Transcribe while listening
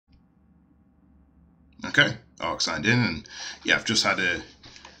Okay, Ark signed in, and yeah, I've just had a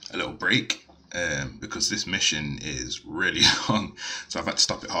little break because this mission is really long, so I've had to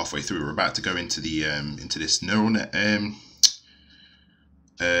stop it halfway through. We're about to go into the into this neural net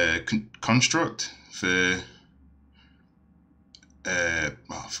construct for I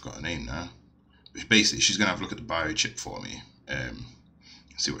forgot her name now. But basically, she's gonna have a look at the biochip for me,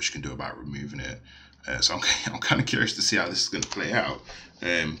 see what she can do about removing it. So I'm kind of curious to see how this is going to play out,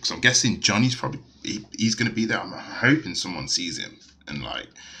 because I'm guessing Johnny's probably he's going to be there. I'm hoping someone sees him, and like,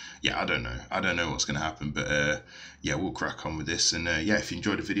 yeah, I don't know what's going to happen, but yeah, we'll crack on with this. And yeah, if you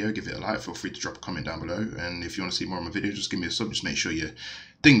enjoyed the video, give it a like. Feel free to drop a comment down below, and if you want to see more of my videos, just give me a sub. Just make sure you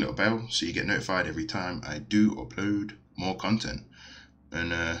ding the little bell so you get notified every time I do upload more content.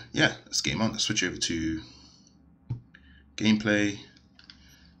 And yeah, let's game on. Let's switch over to gameplay,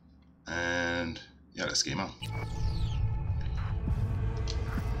 and yeah, let's game on.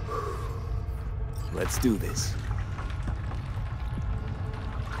 Let's do this.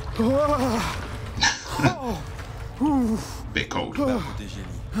 Bit cold.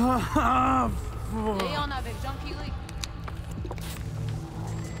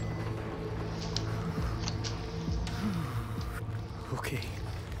 Okay,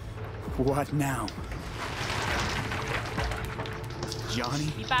 what now?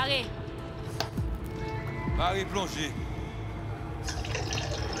 Johnny? Il paraît. Allez, plongez.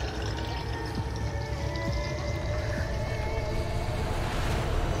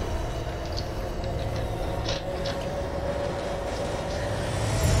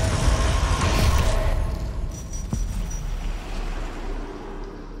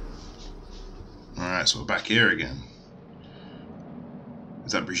 Alright, so we're back here again.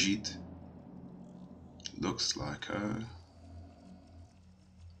 Is that Brigitte? Looks like her.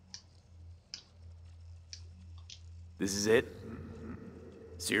 This is it?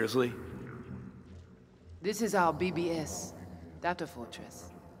 Seriously? This is our BBS, data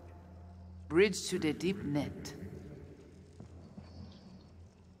fortress. Bridge to the deep net.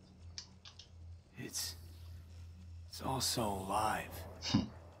 It's all so alive.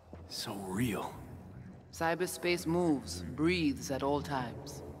 So real. Cyberspace moves, breathes at all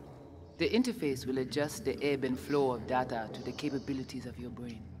times. The interface will adjust the ebb and flow of data to the capabilities of your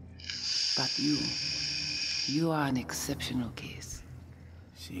brain. But you are an exceptional case.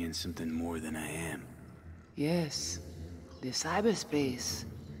 Seeing something more than I am. Yes, the cyberspace,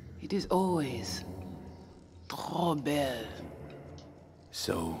 it is always trop belle.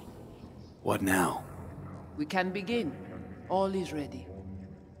 So, what now? We can begin. All is ready.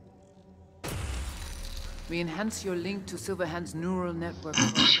 We enhance your link to Silverhand's neural network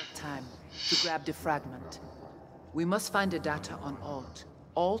for a short time to grab the fragment. We must find the data on Alt.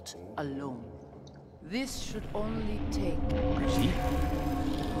 Alt alone. This should only take...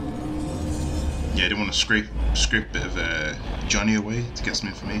 Yeah, they want to scrape a bit of Johnny away to get some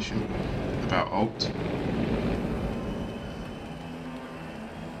information about Alt.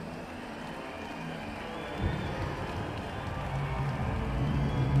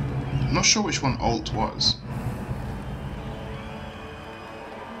 I'm not sure which one Alt was.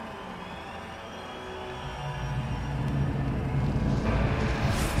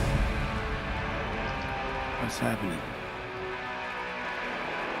 What's happening?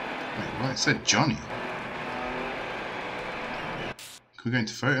 Wait, what? It said Johnny. Can we go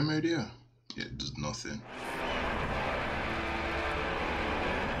into photo mode here? Yeah, it does nothing.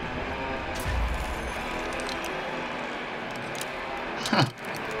 Huh.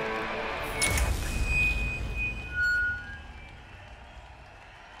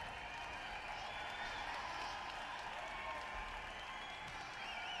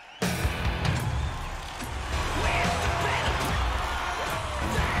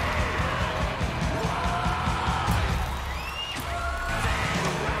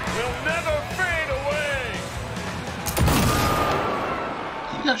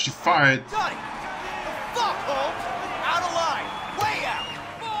 You actually fired. Johnny! The fuck, Holmes? Out of line! Way out!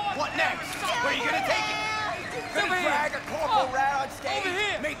 What next? Where are you gonna take it? Gonna drag a corporal rat on stage,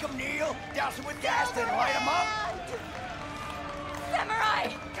 make him kneel, douse him with gas, then light him up? Samurai!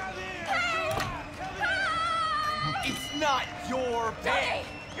 It's not your band!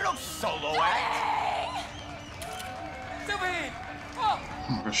 You're no solo act! Oh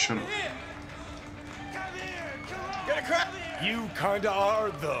my gosh, shut up. Get a crap! You kinda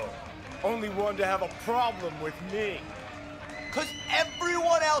are, though. Only one to have a problem with me. Cause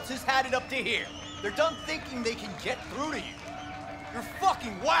everyone else has had it up to here. They're done thinking they can get through to you. You're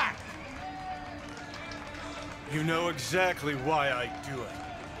fucking whack! You know exactly why I do it.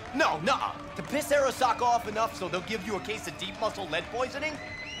 No, nuh-uh. To piss Arasaka off enough so they'll give you a case of deep muscle lead poisoning?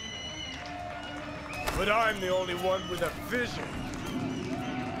 but I'm the only one with a vision.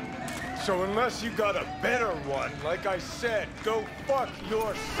 So unless you got a better one, like I said, go fuck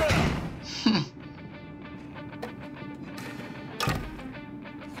yourself.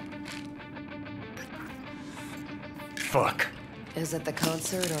 Fuck. Is it the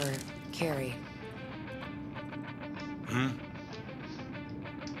concert or Carrie?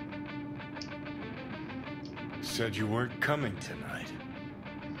 Said you weren't coming tonight.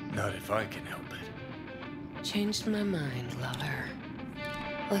 Not if I can help it. Changed my mind, lover.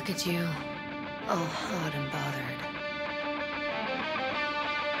 Look at you, all hot and bothered.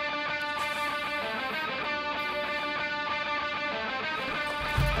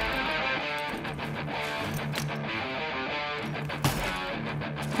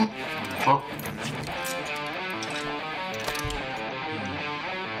 Oh.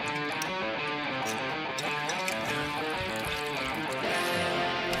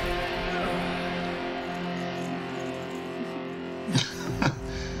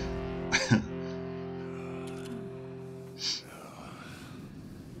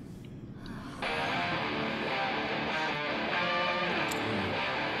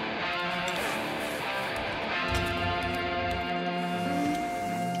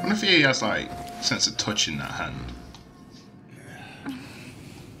 I wonder if he has like sense of touch in that hand.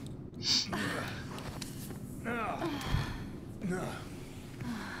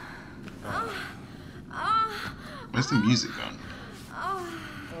 Where's the music gone?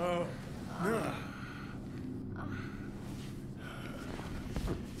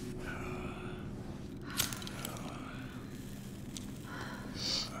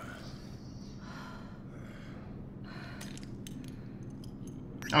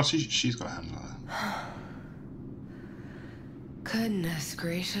 Oh, she's got a hand like that. Goodness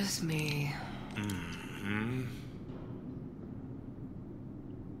gracious me.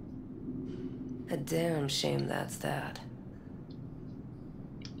 A damn shame that's that.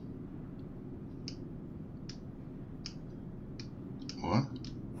 What?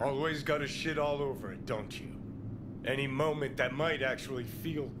 Always gotta shit all over it, don't you? Any moment that might actually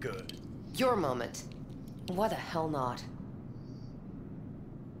feel good. Your moment. Why the hell not?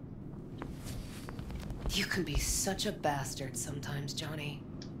 You can be such a bastard sometimes, Johnny.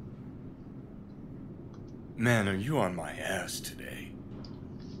 Man, are you on my ass today?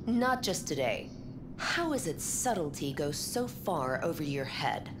 Not just today. How is it subtlety goes so far over your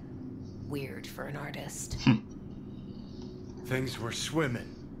head? Weird for an artist. Things were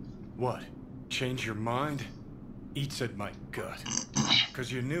swimming. What? Change your mind? Eats at my gut.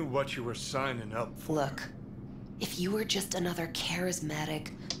 Cause you knew what you were signing up for. Look, if you were just another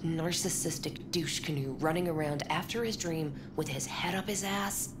charismatic, narcissistic douche canoe running around after his dream with his head up his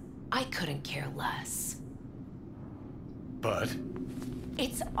ass, I couldn't care less. But?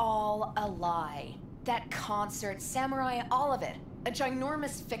 It's all a lie. That concert, Samurai, all of it. A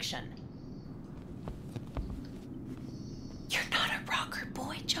ginormous fiction. You're not a rocker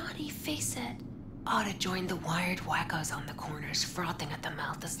boy, Johnny, face it. Ought to join the wired wackos on the corners, frothing at the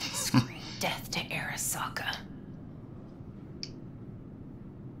mouth as they scream death to Arasaka.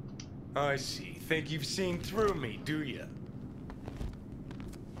 I see. Think you've seen through me, do you?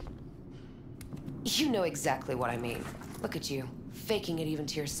 You know exactly what I mean. Look at you, faking it even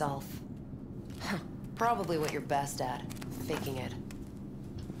to yourself. Huh, probably what you're best at, faking it.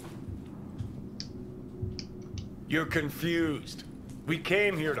 You're confused. We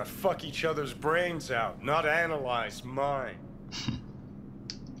came here to fuck each other's brains out, not analyze mine.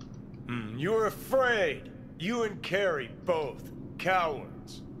 You're afraid. You and Carrie both.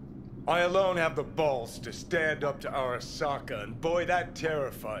 Cowards. I alone have the balls to stand up to Arasaka, and boy, that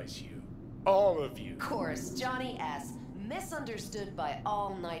terrifies you. All of you. Of course, Johnny S. Misunderstood by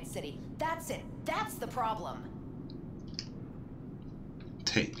all Night City. That's it. That's the problem.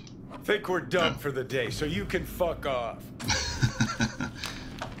 Take. Think we're done for the day, so you can fuck off.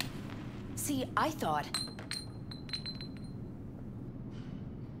 See, I thought...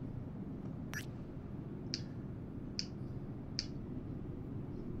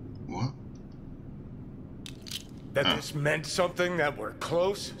 What? That this meant something, that we're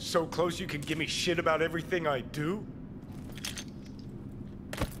close? So close you can give me shit about everything I do?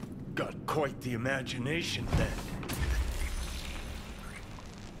 Got quite the imagination then.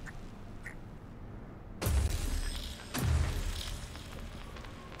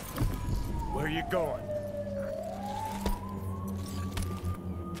 Where you going?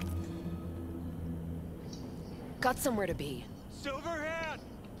 Got somewhere to be. Silverhand!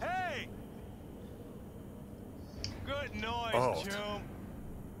 Hey! Good noise, Alt. Joom.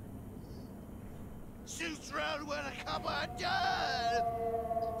 Shoots round when a cupboard done.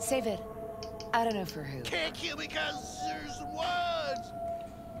 Save it. I don't know for who. Can't kill because there's words.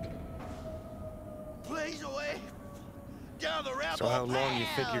 Blaze away down the rabbit. So how long you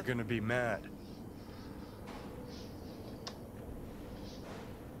think you're gonna be mad?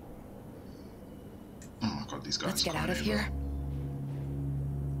 Oh my god, these guys. Let's get out of here.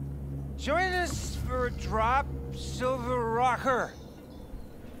 Join us for a drop, Silver Rocker.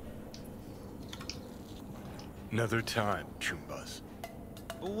 Another time, Chumbas.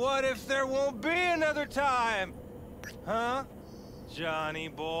 What if there won't be another time? Huh? Johnny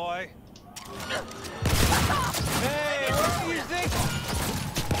boy? Hey, what do you think?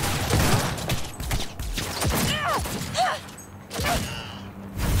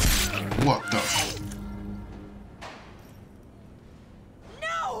 What the?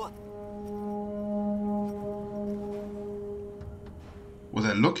 No! Well,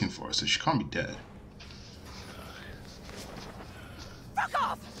 they're looking for her, so she can't be dead. Fuck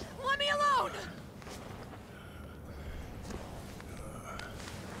off! Let me alone!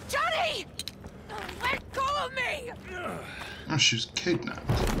 Johnny! Let go of me! Oh, she was kidnapped.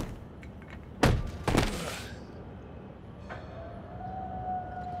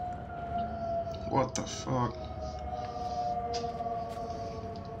 What the fuck?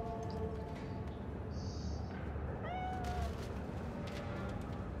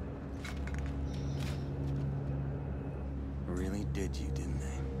 Really did you, didn't they?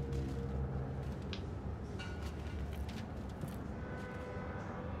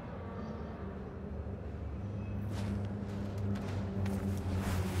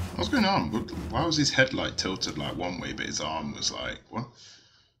 What's going on? Why was his head like tilted like one way, but his arm was like what?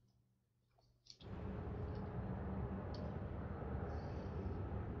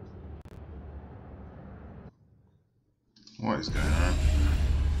 What is going on?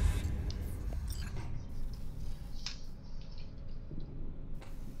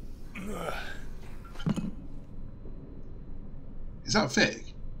 Is that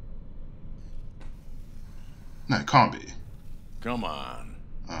fake? No, it can't be. Come on.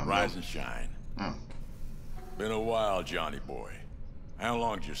 Oh, Rise no. and shine. Oh. Been a while, Johnny boy. How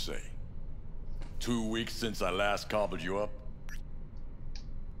long did you say? 2 weeks since I last cobbled you up?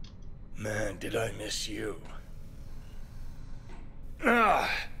 Man, did I miss you.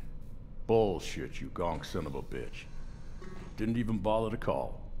 Bullshit, you gonk son of a bitch. Didn't even bother to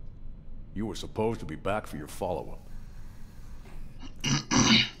call. You were supposed to be back for your follow-up.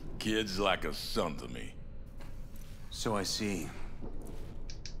 Kid's like a son to me. So I see.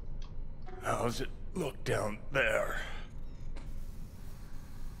 How's it look down there?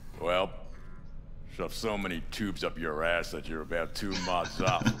 Well, shove so many tubes up your ass that you're about 2 mods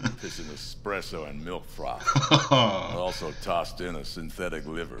off, pissing espresso and milk froth. I also tossed in a synthetic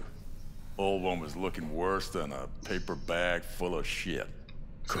liver. Old one was looking worse than a paper bag full of shit.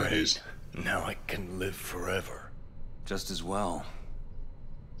 Great. Now I can live forever. Just as well.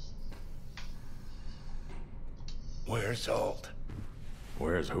 Where's Alt?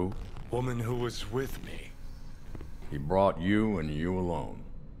 Where's who? Woman who was with me. He brought you and you alone.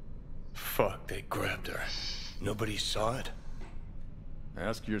 Fuck, they grabbed her. Nobody saw it?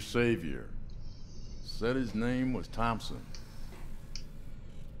 Ask your savior. Said his name was Thompson.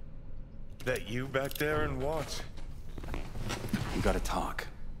 That you back there in Watts? We gotta talk.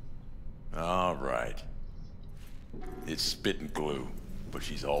 All right. It's spit and glue, but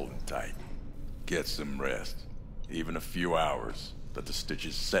she's holding tight. Get some rest. Even a few hours, but the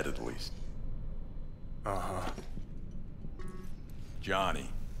stitches set at least. Uh-huh. Johnny.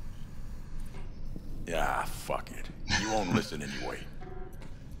 Yeah, fuck it. You won't listen anyway.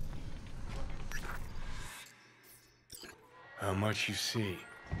 How much you see?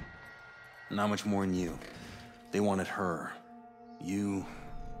 Not much more than you. They wanted her. You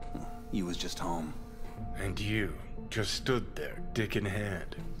was just home. And you just stood there, dick in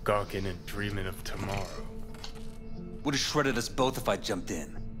hand, gawking and dreaming of tomorrow. Would have shredded us both if I jumped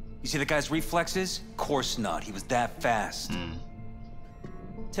in. You see the guy's reflexes? Course not. He was that fast.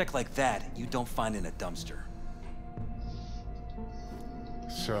 Tech like that, you don't find in a dumpster.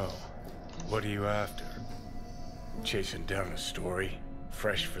 So, what are you after? Chasing down a story?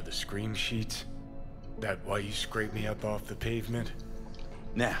 Fresh for the scream sheets? That why you scraped me up off the pavement?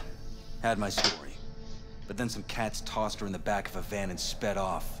 Nah, had my story. But then some cats tossed her in the back of a van and sped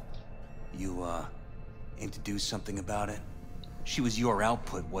off. You, aim to do something about it? She was your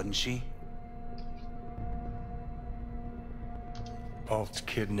output, wasn't she? Alt's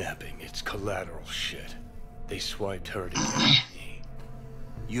kidnapping, it's collateral shit. They swiped her to get me.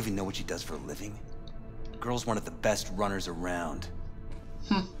 You even know what she does for a living? Girl's one of the best runners around.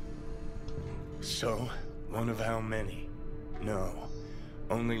 So, one of how many? No.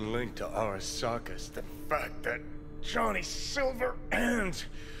 Only link to Arasaka's the fact that Johnny Silver ends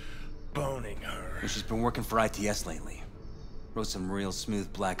boning her. Well, she's been working for ITS lately. Wrote some real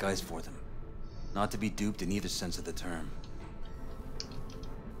smooth black ice for them. Not to be duped in either sense of the term.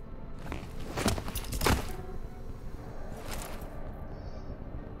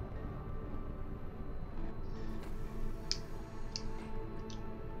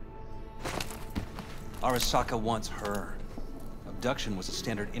 Arasaka wants her. Abduction was a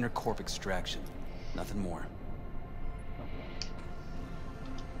standard intercorp extraction. Nothing more.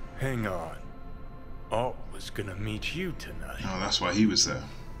 Hang on. Alt was gonna meet you tonight. Oh, that's why he was there.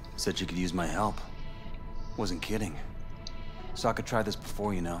 Said you could use my help. Wasn't kidding. Sokka tried this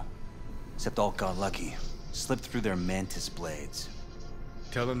before, you know. Except Alt got lucky. Slipped through their mantis blades.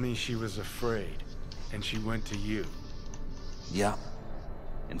 Telling me she was afraid, and she went to you. Yeah.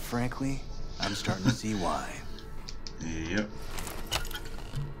 And frankly, I'm starting to see why. Yep.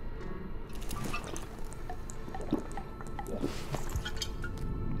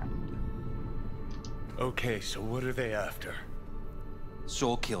 Okay, so what are they after?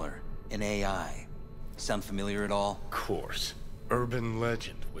 Soul Killer, an AI. Sound familiar at all? Of course. Urban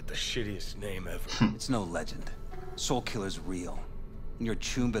legend with the shittiest name ever. It's no legend. Soul Killer's real. And your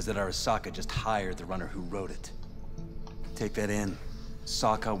Chumbas at Arasaka just hired the runner who wrote it. Take that in.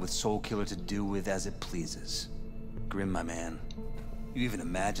 Sokka with Soul Killer to do with as it pleases. Grim, my man. You even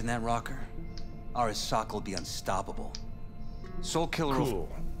imagine that, Rocker? Arasaka will be unstoppable. Soul Killer will... Cool.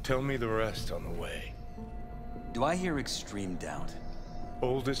 Tell me the rest on the way. Do I hear extreme doubt?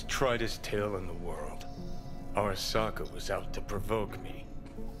 Oldest tritest tale in the world. Arasaka was out to provoke me.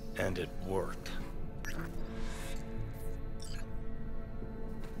 And it worked.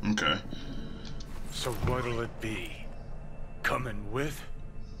 Okay. So what'll it be? Coming with?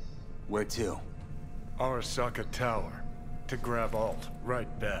 Where to? Arasaka Tower. To grab Alt. Right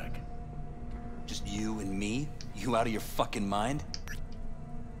back. Just you and me? You out of your fucking mind?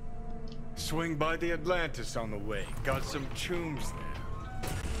 Swing by the Atlantis on the way. Got some chooms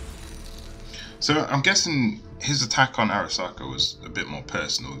there. So I'm guessing his attack on Arasaka was a bit more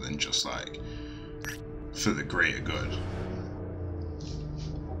personal than just like for the greater good.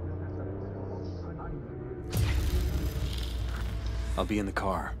 I'll be in the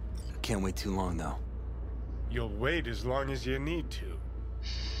car. Can't wait too long, though. You'll wait as long as you need to.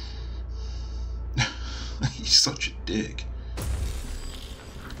 He's such a dick.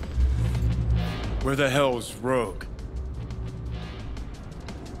 Where the hell's Rogue?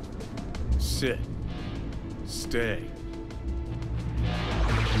 Sit. Stay.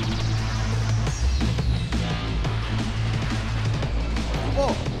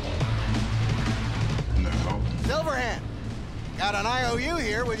 Whoa, No. Silverhand. Got an IOU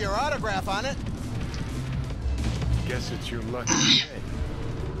here with your autograph on it. Guess it's your lucky day.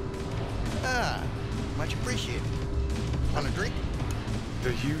 Ah, much appreciated. Want a drink?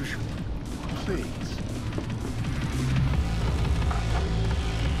 The usual. Please.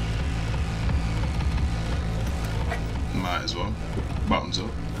 Might as well. Bottoms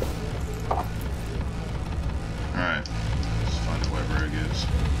up. Alright. Let's find whoever it is.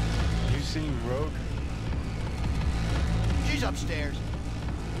 You seen Rogue? She's upstairs.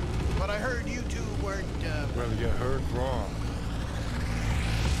 But I heard you two weren't, Well, you heard wrong.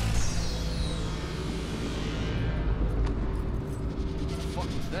 What the fuck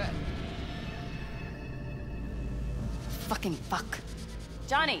was that? Fucking fuck.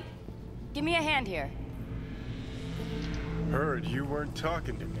 Johnny, give me a hand here. Heard you weren't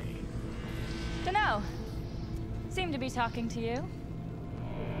talking to me. Dunno. Seem to be talking to you.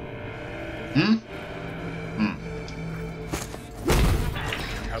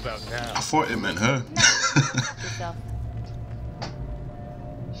 How about now? I thought it meant her. Yourself.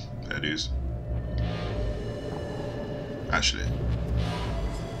 There it is. Actually.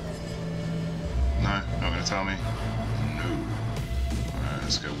 No, not gonna tell me. No. Alright,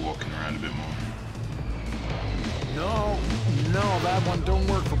 let's go walking around a bit more. No, that one don't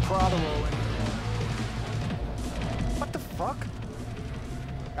work for Prado anymore. What the fuck?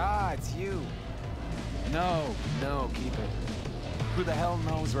 Ah, it's you. No, keep it. Who the hell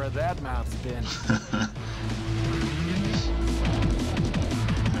knows where that mouth's been?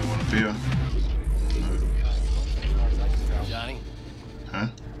 Anyone up here? No. Johnny? Huh?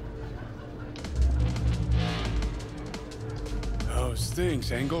 How's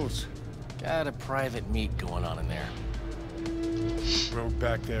things, Engels? Got a private meet going on in there. Rogue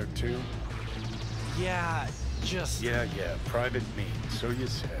back there too? Yeah, just... Yeah, private meet, so you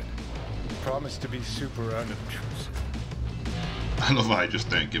said. Promised to be super unobtrusive. I love how I just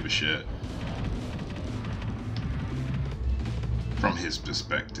don't give a shit. from his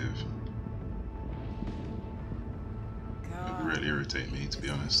perspective. It would really irritate me, to be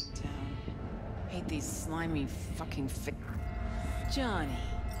honest. Hate these slimy fucking Johnny.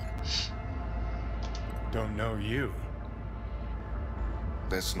 Don't know you.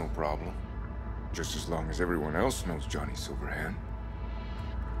 That's no problem. Just as long as everyone else knows Johnny Silverhand.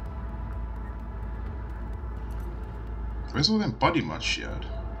 Where's all them body mods she had?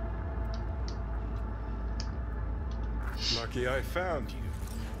 Lucky I found you.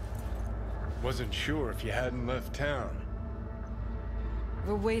 Wasn't sure if you hadn't left town.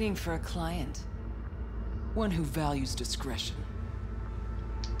 We're waiting for a client. One who values discretion.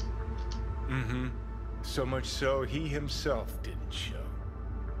 Mm-hmm. So much so, he himself didn't show.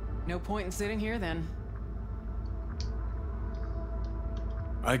 No point in sitting here, then.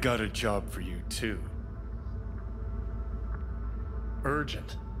 I got a job for you, too.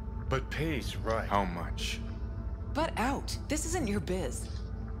 Urgent, but pays right. How much? Butt out. This isn't your biz.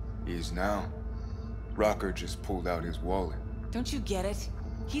 He is now. Rocker just pulled out his wallet. Don't you get it?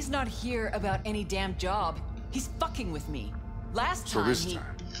 He's not here about any damn job. He's fucking with me. Last time So this time,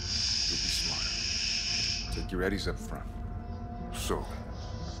 you'll be smarter. Take your eddies up front. So,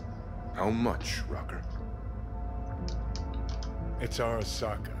 how much, Rocker? It's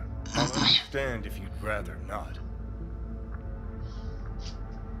Arasaka. I'll understand if you'd rather not.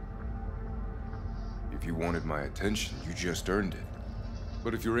 If you wanted my attention, you just earned it.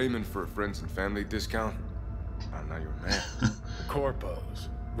 But if you're aiming for a friends and family discount, I'm not your man. Corpos.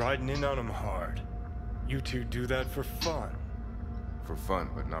 Riding in on them hard. You two do that for fun. For fun,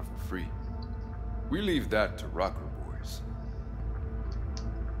 but not for free. We leave that to Rocker boys.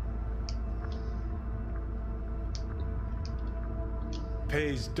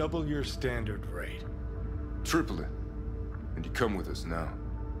 Pays double your standard rate. Triple it. And you come with us now.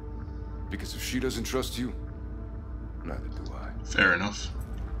 Because if she doesn't trust you, neither do I. Fair enough.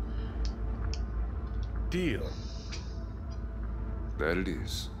 Deal. That it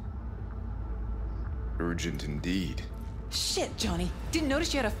is. Urgent indeed. Shit, Johnny. Didn't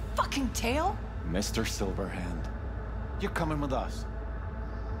notice you had a fucking tail? Mr. Silverhand, you're coming with us.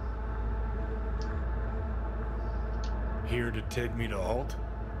 Here to take me to Alt?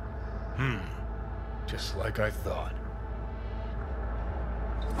 Just like I thought.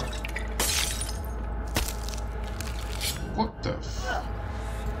 What the f...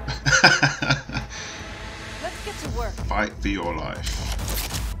 Let's get to work. Fight for your life.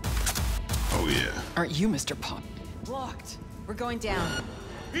 Oh yeah. Aren't you Mr. Pop? Blocked. We're going down.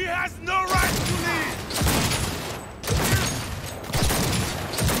 He has no right to leave!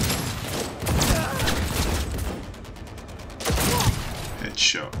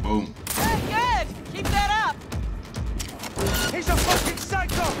 Headshot. Boom. Good! Keep that up! He's a fucking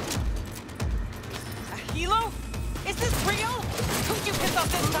psycho! A helo? Is this real? Who'd you piss off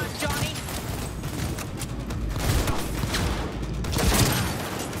this time, Johnny?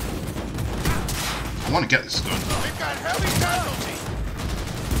 I want to get this gun. We've got heavy casualties!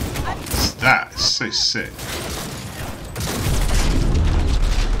 What's that? It's so sick.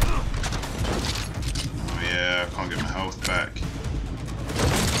 Oh yeah, I can't get my health back.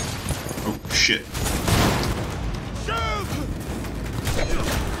 Oh shit.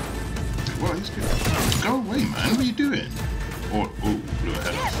 Well, he's good. Go away, man. What are you doing? Oh, blew a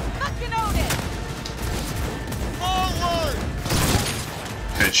head off. Fucking own it! Forward!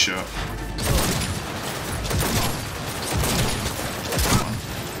 Headshot.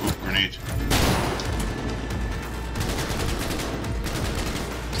 Oh, grenade.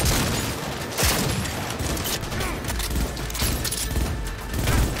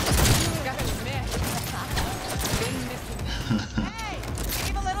 Hey!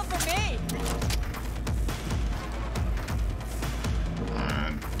 Leave a little for me! I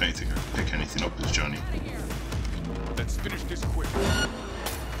don't think I can pick anything up as Johnny. Let's finish this quick.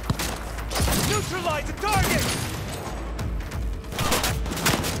 Neutralize the target!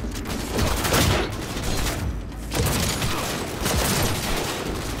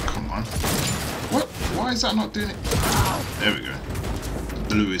 Come on. What? Why is that not doing it? There we go.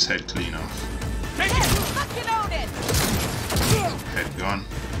 Blew his head clean off. Fucking own it! Head gone.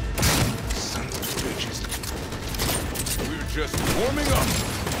 Son of bitches. We're just warming up.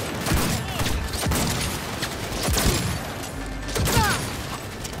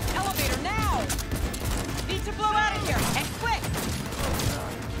 Elevator now! Need to blow out of here, and quick!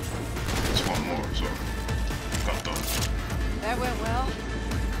 There's one more as well. Got done. That went well.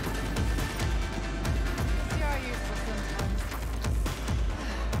 You are useful sometimes.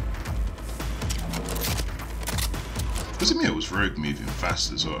 Doesn't mean it was Rogue moving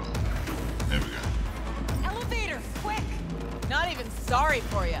fast as well. There we go. Elevator, quick! Not even sorry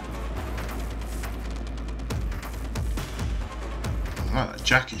for you. I like that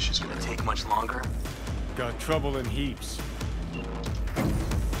jacket she's wearing. Take much longer? Got trouble in heaps.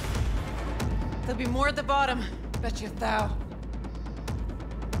 There'll be more at the bottom. Bet you thou.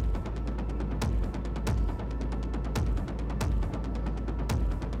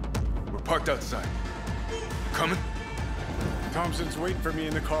 We're parked outside. Coming? Thompson's waiting for me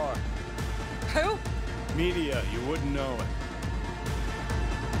in the car. Who? Media, you wouldn't know it.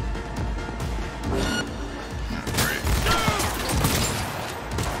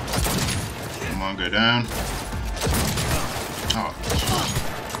 Come on, go down. Oh.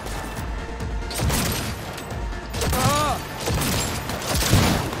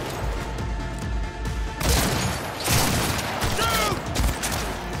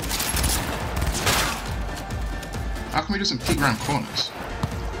 How come he doesn't peek around corners?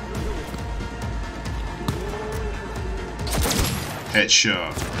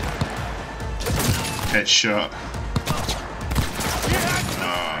 Headshot. Headshot.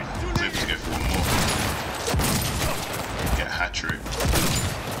 I was able to go for one more. Get a hat trick.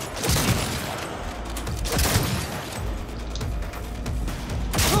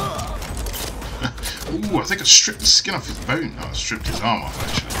 Ooh, I think I stripped the skin off his bone. No, I stripped his arm off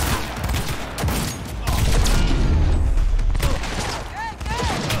actually.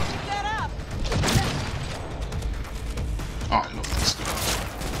 Oh, I love this guy.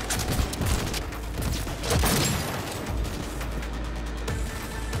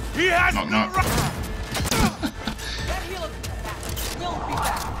 He has Knock, knock. That healer will be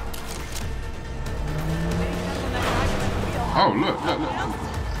back. Oh, look.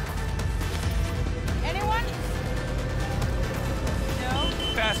 Anyone? No?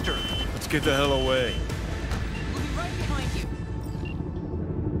 Faster. Let's get the hell away. We'll be right behind you.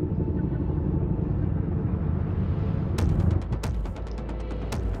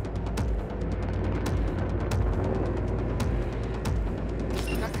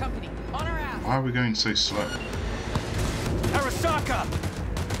 Got company. On our ass. Why are we going so slow? Arasaka!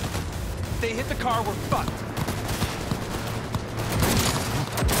 If they hit the car, we're fucked.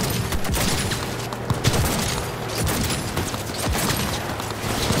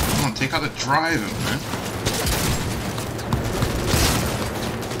 Come on, take out the driver, man.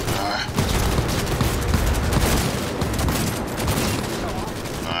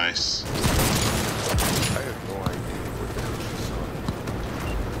 Nice. I have no idea what the hell she saw.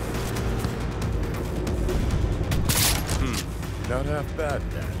 Not half bad,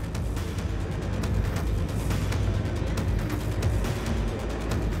 Dad.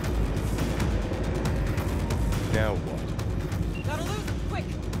 Now what? Gotta lose him, quick.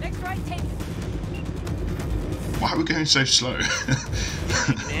 Next right, take it. Why are we going so slow?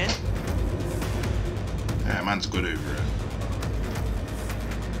 Man? Yeah, man's good over it.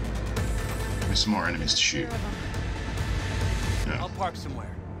 There's some more enemies to shoot. Yeah. I'll park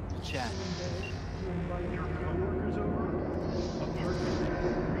somewhere. We'll chat.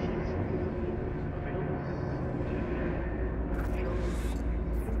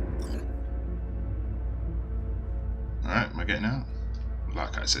 Alright, am I getting out?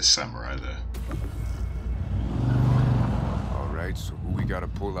 Like I said, samurai there. Alright, so who we gotta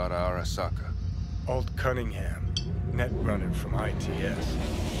pull out of Arasaka? Alt Cunningham, net runner from ITS.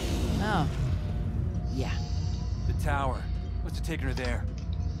 Oh. Yeah. The tower. What's it taking her there?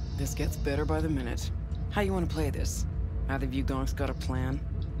 This gets better by the minute. How you want to play this? Either of you gonks got a plan?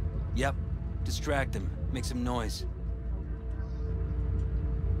 Yep. Distract him. Make some noise.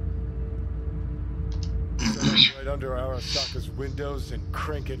 Right under Arasaka's windows and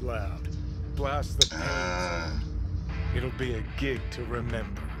crank it loud. Blast the panes. It'll be a gig to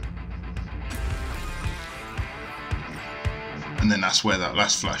remember. And then that's where that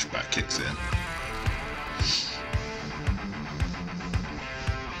last flashback kicks in.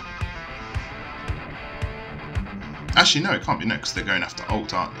 Actually, no, it can't be next. They're going after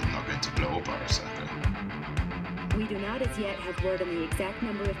Alt, aren't they? They're not going to blow up Arasaka. We do not as yet have word on the exact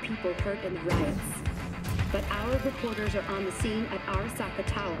number of people hurt in the riots. But our reporters are on the scene at Arasaka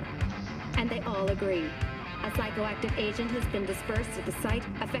Tower. And they all agree. A psychoactive agent has been dispersed at the site,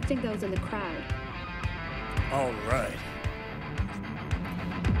 affecting those in the crowd. All right.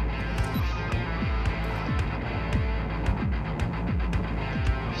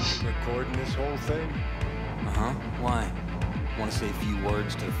 Recording this whole thing? Uh-huh. Why? Want to say a few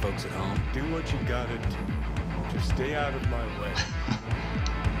words to the folks at home? Do what you gotta do. Just stay out of my way.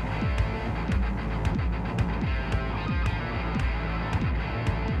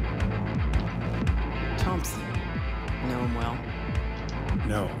 Thompson. Know him well?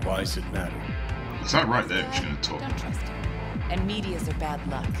 No, why does it matter? Is that right there? She's going to talk. Don't trust him. And medias are bad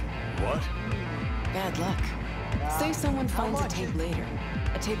luck. What? Bad luck. Say someone finds a tape later.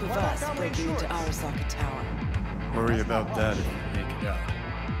 A tape of us breaking into Arasaka Tower. Worry about that if you make it out.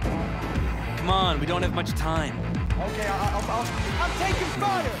 Come on, we don't have much time. Okay, I'm taking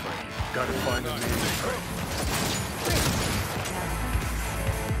fire! Gotta find a means.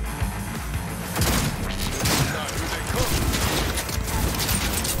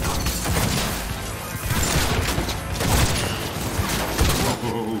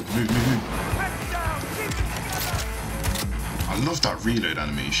 Move. I love that reload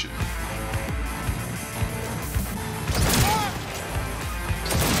animation.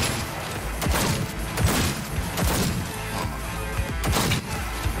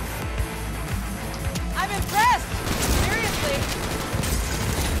 I'm impressed! Seriously!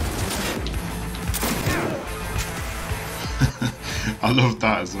 I love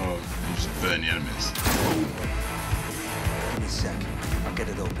that as well. You just burn the enemies. Give me a sec. I'll get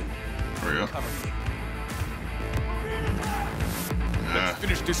it open. Hurry up. Cover me. Let's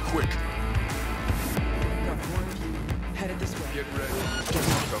finish this quick. Got one of you headed this way. Get ready.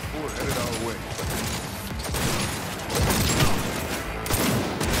 Got 4 headed our way.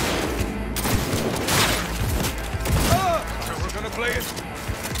 So we're gonna play it.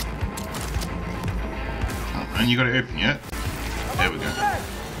 Oh, and you got it open yet? There we go.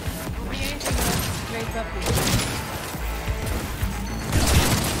 We ain't gonna scrape up the...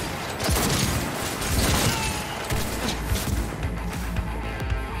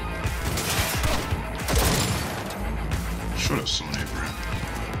 Shut up, someone over here.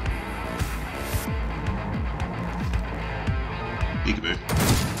 Peekaboo.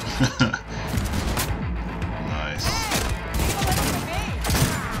 Nice.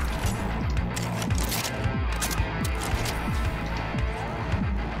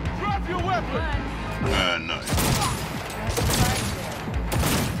 Drop your weapon! No.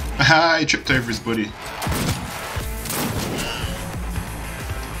 Haha, he tripped over his buddy.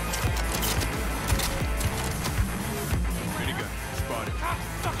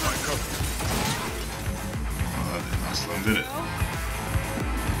 Did it?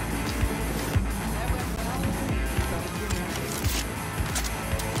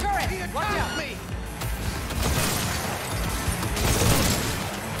 Turret! Watch out! Me!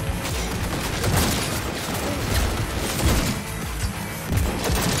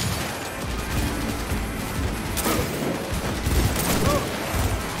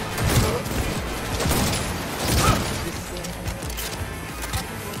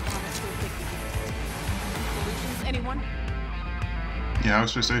 Anyone? Yeah, I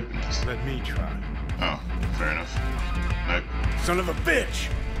was supposed to open this. Let me try. Oh, fair enough. Nope. Son of a bitch!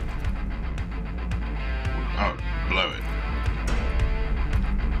 Oh, blow it.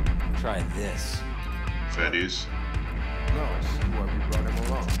 Try this. Fair dues. No, I see why we brought him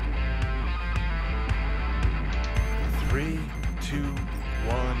along. 3, 2,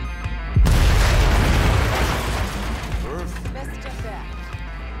 1. Earth. Best step back.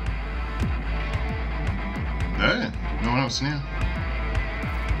 No one else in here.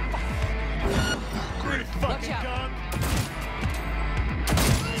 Oh, great. Fucking gun!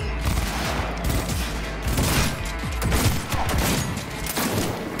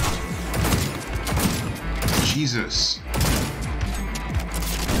 Jesus.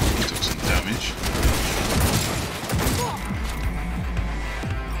 He took some damage.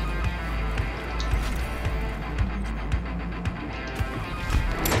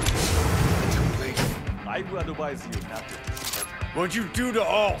 I would advise you not to disturb her. What'd you do to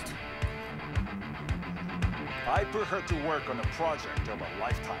Alt? I put her to work on a project of a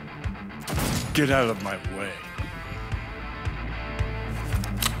lifetime. Get out of my way.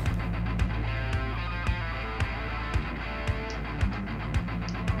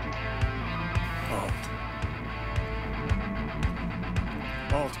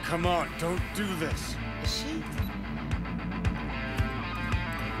 Alt, come on, don't do this. Is she?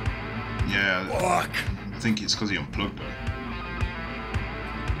 Yeah. Fuck. I think it's because he unplugged her.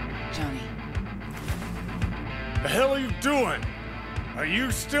 Johnny. The hell are you doing? Are you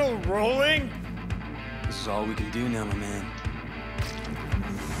still rolling? This is all we can do now, my man.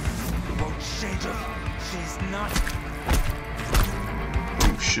 We won't change her. She's not.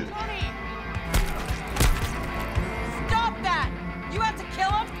 Oh shit. Stop that! You have to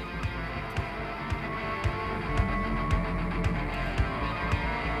kill him?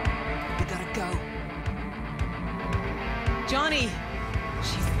 We gotta go. Johnny!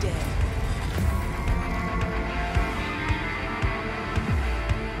 She's dead.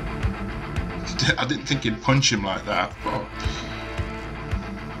 I didn't think he'd punch him like that, but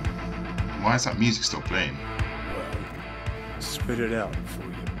why is that music still playing? Well, Spit it out before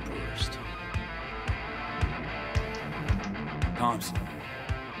you burst. Thompson,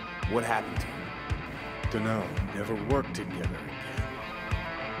 what happened to him? Dunno, never worked together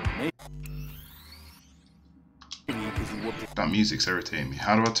again. That music's irritating me.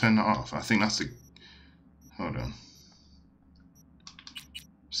 How do I turn that off? I think that's a... Hold on.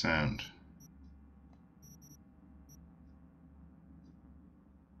 Sound.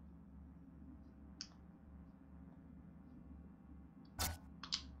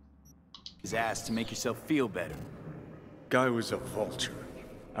 His ass to make yourself feel better. Guy was a vulture.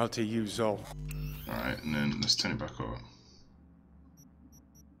 Out to use all. Alright, and then let's turn it back up.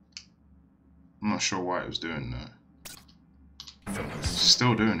 I'm not sure why it was doing that.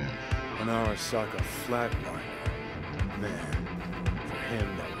 Still doing it. An Arasaka flatliner. Man, for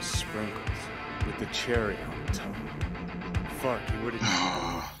him that was sprinkles. With the cherry on top. Fuck, he would've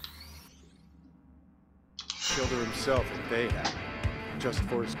killed her himself if they had. Just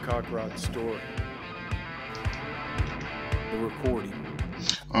for his cockrod story. The recording.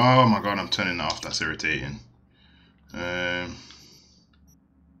 Oh my god, I'm turning that off. That's irritating. I'll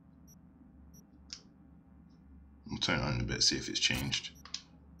turn it on in a bit, see if it's changed.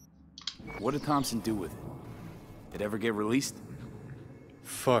 What did Thompson do with it? It ever get released?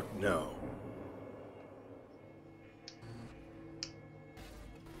 Fuck no.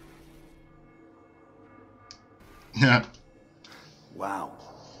 Yeah. Wow.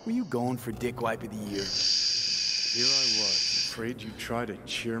 Were you going for Dick Wipe of the Year? Here I was, afraid you'd try to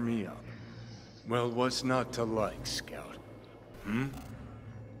cheer me up. Well, what's not to like, Scout? Hmm?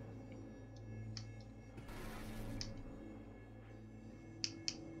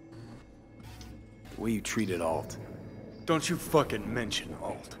 The way you treated Alt. Don't you fucking mention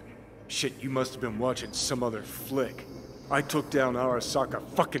Alt. Shit, you must have been watching some other flick. I took down Arasaka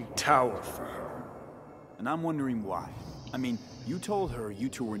fucking tower for her. And I'm wondering why. I mean, you told her you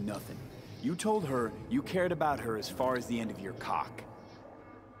two were nothing. You told her you cared about her as far as the end of your cock.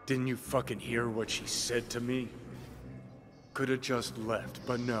 Didn't you fucking hear what she said to me? Could've just left,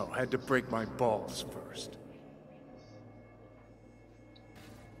 but no, had to break my balls first.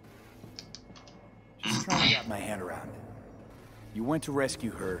 Just trying to wrap my head around it. You went to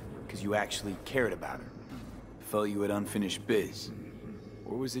rescue her because you actually cared about her. Felt you had unfinished biz.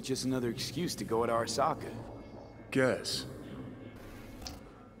 Or was it just another excuse to go at Arasaka? Guess.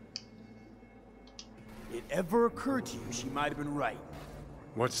 It ever occurred to you she might have been right?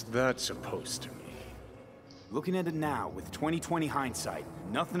 What's that supposed to mean? Looking at it now, with 20/20 hindsight,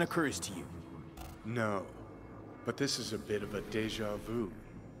 nothing occurs to you. No. But this is a bit of a deja vu.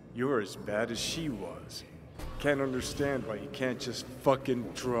 You're as bad as she was. Can't understand why you can't just fucking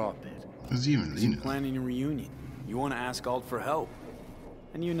drop it. There's even Lena. Planning a reunion. You want to ask Alt for help.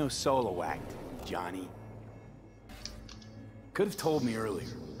 And you know solo act, Johnny. Could have told me earlier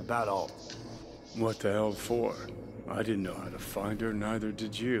about Alt. What the hell for? I didn't know how to find her, neither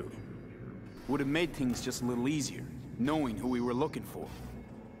did you. Would have made things just a little easier, knowing who we were looking for.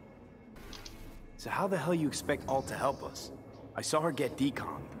 So how the hell you expect Alt to help us? I saw her get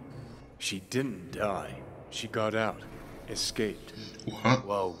decommed. She didn't die. She got out. Escaped. What?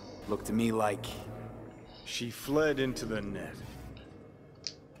 Whoa, looked to me like... She fled into the net.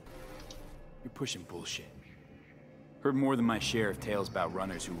 You're pushing bullshit. Heard more than my share of tales about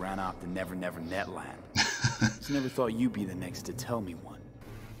runners who ran off the Never Never Net land. Just never thought you'd be the next to tell me one.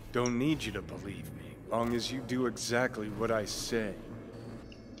 Don't need you to believe me, long as you do exactly what I say.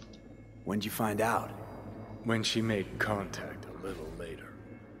 When'd you find out? When she made contact a little later.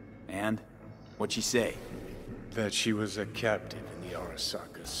 And? What'd she say? That she was a captive in the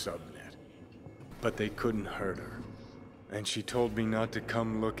Arasaka subnet. But they couldn't hurt her. And she told me not to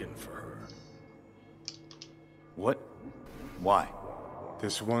come looking for her. What? Why?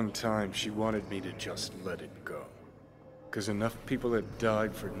 This one time she wanted me to just let it go. 'Cause enough people had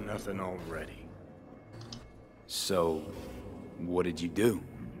died for nothing already. So, what did you do?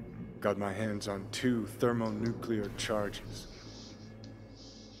 Got my hands on 2 thermonuclear charges.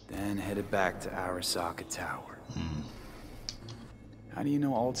 Then headed back to Arasaka Tower. How do you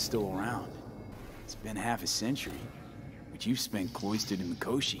know Alt's still around? It's been half a century, which you've spent cloistered in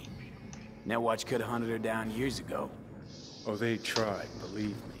Mikoshi. Netwatch could have hunted her down years ago. Oh, they tried,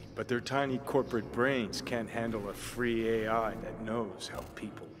 believe me. But their tiny corporate brains can't handle a free AI that knows how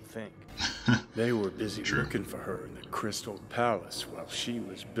people think. They were busy looking for her in the Crystal Palace while she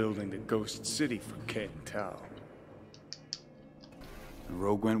was building the Ghost City for Ken Tao. And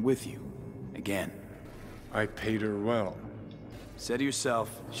Rogue went with you. Again. I paid her well. Said to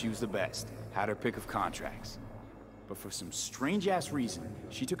yourself, she was the best. Had her pick of contracts. But for some strange-ass reason,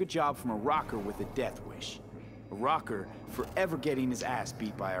 she took a job from a rocker with a death wish. A rocker forever getting his ass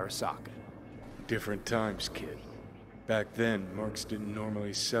beat by Arasaka. Different times, kid. Back then, mercs didn't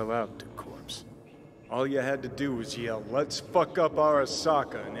normally sell out to corpse. All you had to do was yell, "Let's fuck up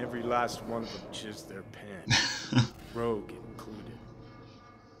Arasaka," and every last one of them jizzed their pants. Rogue included.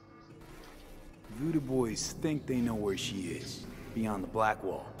 Voodoo boys think they know where she is, beyond the Black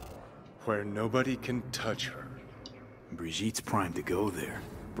Wall. Where nobody can touch her. Brigitte's primed to go there,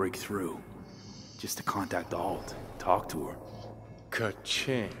 break through. Just to contact the Alt, talk to her.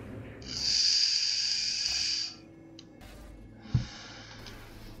 Ka-ching.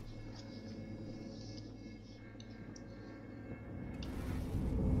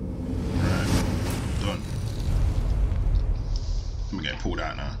 Done. I'm gonna get pulled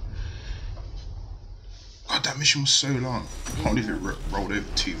out now. God, that mission was so long. I can't believe it rolled over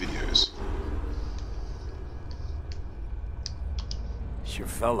 2 videos. Sure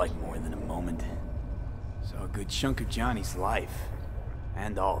felt like more than a moment. Saw a good chunk of Johnny's life.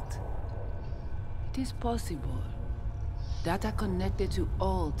 And Alt. It is possible. Data connected to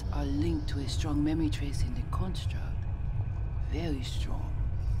Alt are linked to a strong memory trace in the construct. Very strong.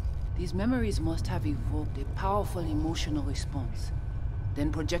 These memories must have evoked a powerful emotional response,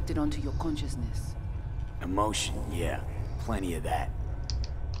 then projected onto your consciousness. Emotion, yeah. Plenty of that.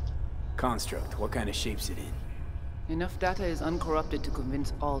 Construct, what kind of shape's it in? Enough data is uncorrupted to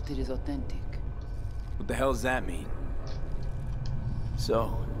convince Alt it is authentic. What the hell does that mean?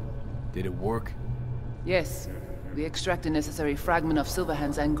 So, did it work? Yes. We extract the necessary fragment of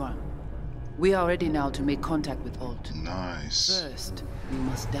Silverhand's engram. We are ready now to make contact with Alt. Nice. First, we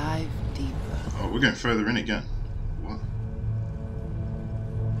must dive deeper. Oh, we're going further in again. What?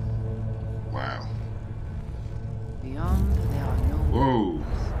 Wow. Beyond, there are no Whoa.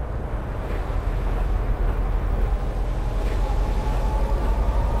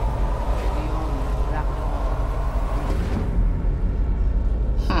 Beyond the black wall.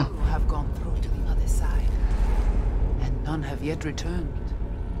 Huh. Who have gone through to the other side, and none have yet returned.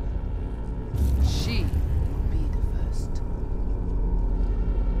 She will be the first.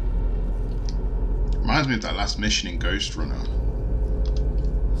 Reminds me of that last mission in Ghost Runner.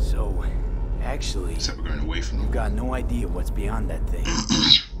 So, actually, Except we're going away from them. we've got no idea what's beyond that thing.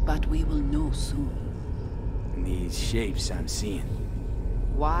 But we will know soon. And these shapes I'm seeing.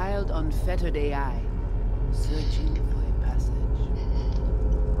 Wild, unfettered AI, searching for a passage.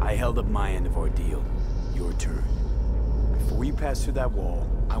 I held up my end of our deal. Your turn. Before you pass through that wall,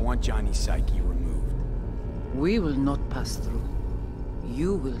 I want Johnny's psyche removed. We will not pass through.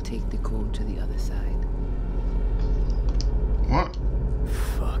 You will take the code to the other side. What?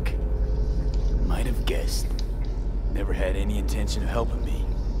 Fuck. Might have guessed. Never had any intention of helping me,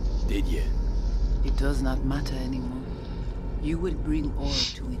 did you? It does not matter anymore. You will bring all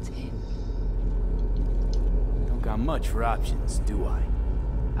to its end. Don't got much for options, do I?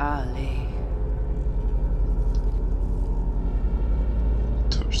 Ale.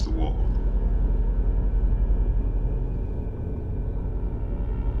 Touch the wall.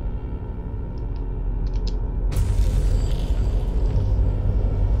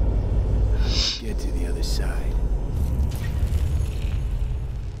 Get to the other side.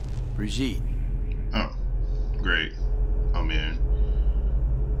 Brigitte. Oh, great. I'm in.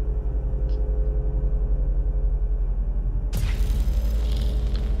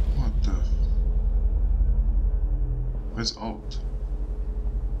 What the? Where's Alt?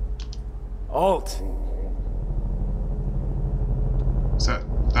 Alt!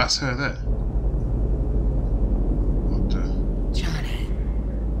 That's her there? What the? Johnny.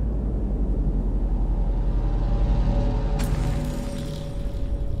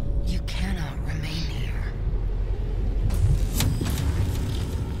 You cannot remain here.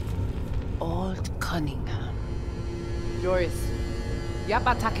 Alt Cunningham. Joris.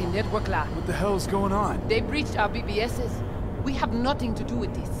 Yapatake network lab. What the hell's going on? They breached our BBSs. We have nothing to do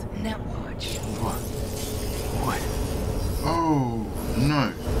with this. Netwatch. What? Oh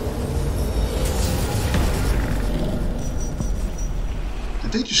no!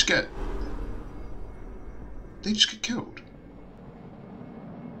 Did they just get? They just get killed?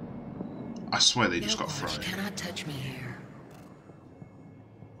 I swear they just got Netwatch thrown. cannot touch me here.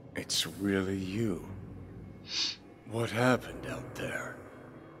 It's really you. What happened out there?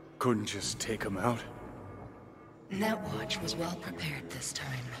 Couldn't just take him out? Netwatch was well prepared this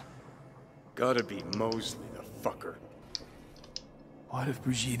time. Gotta be Mosley, the fucker. What of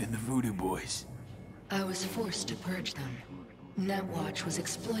Brigitte and the Voodoo boys? I was forced to purge them. Netwatch was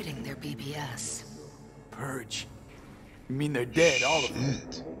exploiting their BBS. Purge? You mean they're dead, all of them?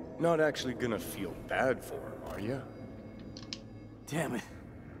 Shit. Not actually gonna feel bad for him, are you? Damn it.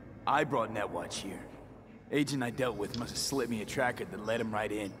 I brought Netwatch here. Agent I dealt with must have slipped me a tracker that led him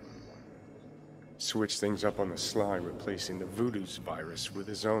right in. Switch things up on the sly, replacing the Voodoo's virus with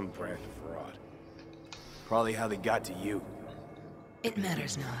his own brand of fraud. Probably how they got to you. It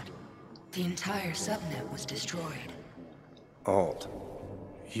matters not. The entire subnet was destroyed. Alt,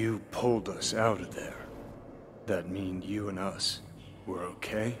 you pulled us out of there. That mean you and us, we're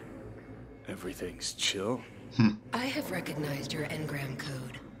okay? Everything's chill? I have recognized your engram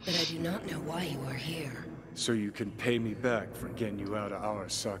code, but I do not know why you are here. So you can pay me back for getting you out of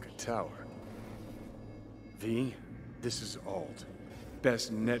Arasaka Tower. V, this is Alt.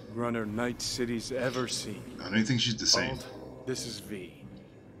 Best net runner Night City's ever seen. I don't think she's the same. Alt, this is V.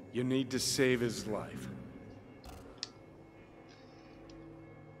 You need to save his life.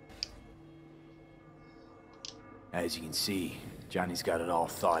 As you can see, Johnny's got it all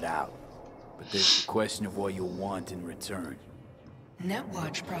thought out. But there's the question of what you'll want in return.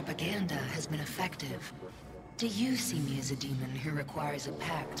 Netwatch propaganda has been effective. Do you see me as a demon who requires a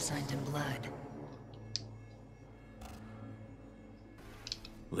pact signed in blood?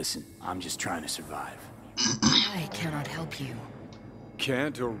 Listen, I'm just trying to survive. I cannot help you.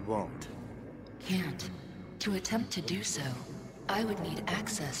 Can't or won't? Can't. To attempt to do so, I would need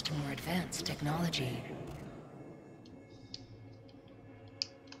access to more advanced technology.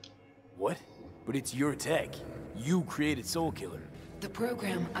 What? But it's your tech. You created Soulkiller. The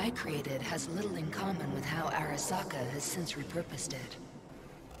program I created has little in common with how Arasaka has since repurposed it.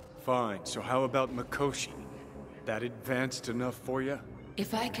 Fine, so how about Mikoshi? That advanced enough for you?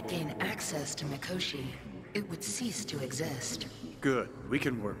 If I could gain access to Mikoshi, it would cease to exist. Good, we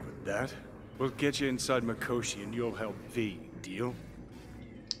can work with that. We'll get you inside Mikoshi and you'll help V, deal?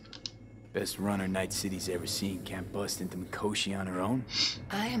 Best runner Night City's ever seen can't bust into Mikoshi on her own?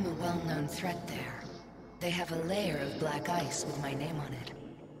 I am a well-known threat there. They have a layer of black ice with my name on it.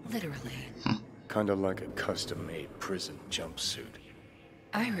 Literally. Kinda like a custom-made prison jumpsuit.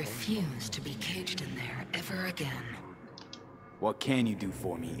 I refuse to be caged in there ever again. What can you do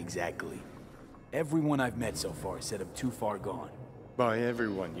for me, exactly? Everyone I've met so far said I'm too far gone. By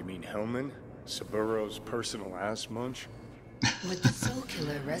everyone, you mean Hellman? Saburo's personal ass munch? With the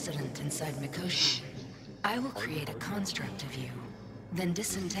Soulkiller resident inside Mikoshi, I will create a construct of you, then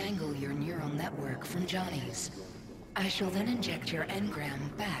disentangle your neural network from Johnny's. I shall then inject your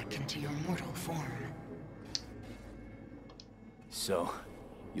engram back into your mortal form. So,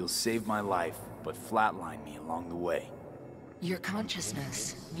 you'll save my life, but flatline me along the way. Your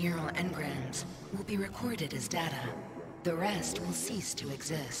consciousness, neural engrams, will be recorded as data. The rest will cease to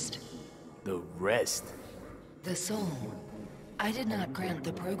exist. The rest? The soul. I did not grant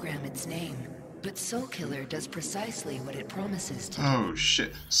the program its name, but Soulkiller does precisely what it promises to do. Oh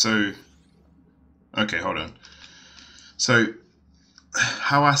shit. So, okay, hold on. So,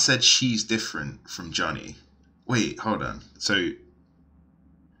 how I said she's different from Johnny. Wait, hold on. So,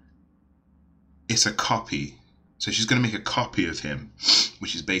 it's a copy. So she's going to make a copy of him,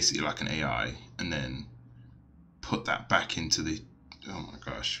 which is basically like an AI, and then put that back into the... Oh my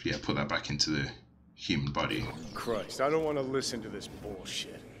gosh. Yeah, put that back into the human body. Christ, I don't want to listen to this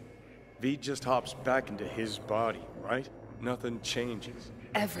bullshit. V just hops back into his body, right? Nothing changes.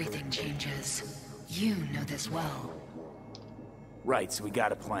 Everything changes. You know this well. Right, so we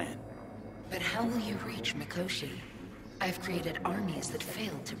got a plan. But how will you reach Mikoshi? I've created armies that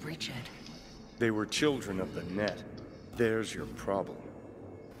failed to breach it. They were children of the net. There's your problem.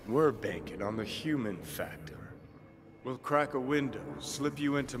 We're banking on the human factor. We'll crack a window, slip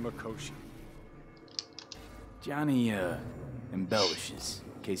you into Mikoshi. Johnny, embellishes,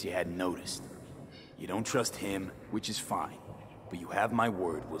 in case you hadn't noticed. You don't trust him, which is fine. But you have my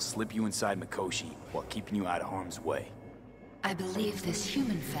word, we'll slip you inside Mikoshi while keeping you out of harm's way. I believe this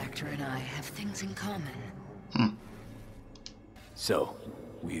human factor and I have things in common. So,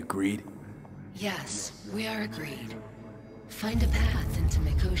 we agreed? Yes, we are agreed. Find a path into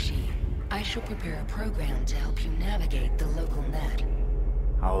Mikoshi. I shall prepare a program to help you navigate the local net.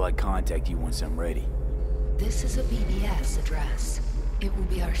 How will I contact you once I'm ready? This is a BBS address. It will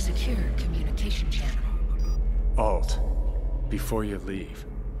be our secure communication channel. Alt, before you leave,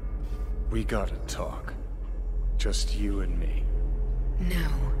 we gotta talk. Just you and me. No,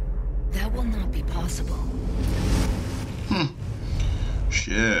 that will not be possible.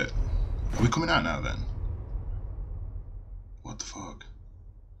 Shit. Are we coming out now then? What the fuck?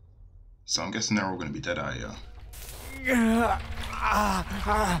 So I'm guessing they're all going to be dead out here.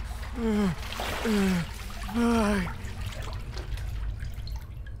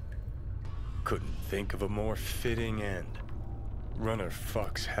 Couldn't think of a more fitting end. Runner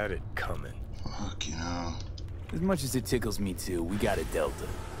fucks had it coming. Fuck, you know. As much as it tickles me too, we got a Delta.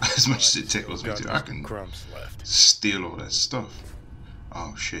 As much as it tickles me too, I can crumbs left. steal all that stuff.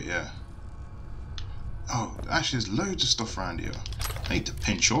 Oh shit, yeah. Oh, actually, there's loads of stuff around here. I need to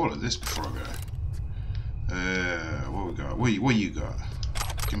pinch all of this before I go. What we got? What you got?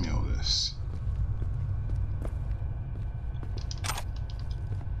 Give me all this.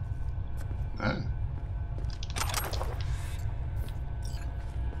 There.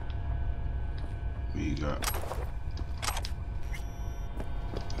 What you got?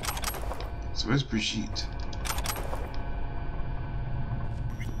 So where's Brigitte?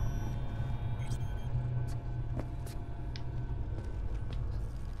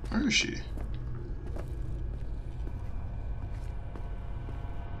 Where is she?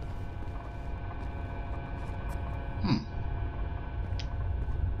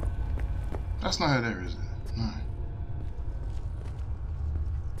 That's not her there, is it? No.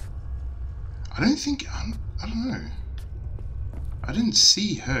 I don't think... I don't know. I didn't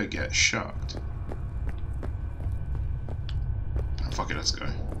see her get shot. Oh, fuck it, let's go.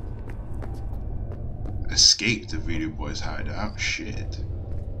 Escape the Voodoo Boys hideout. Shit.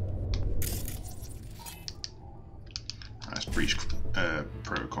 Let's breach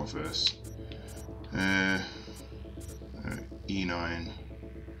protocol first. E9.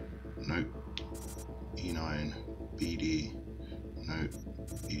 Nope. E9. BD. Nope.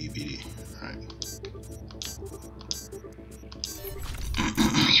 BD. Right.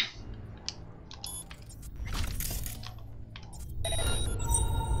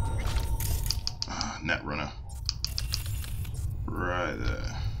 Netrunner. Right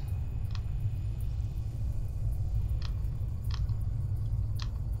there.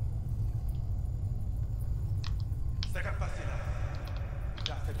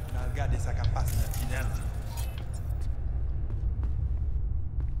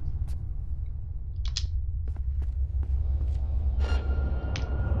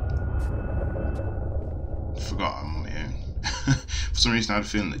 Forgot I'm on my own. For some reason I had a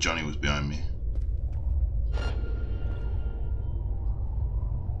feeling that Johnny was behind me.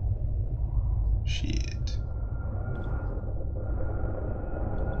 Shit.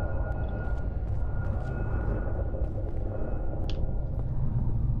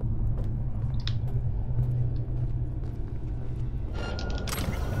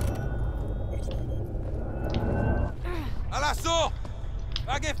 All'assaut!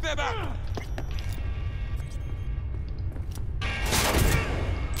 Aghe feba!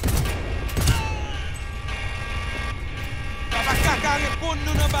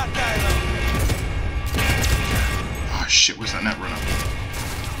 Oh shit, where's that Netrunner?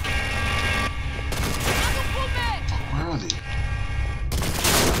 Fuck, where are they?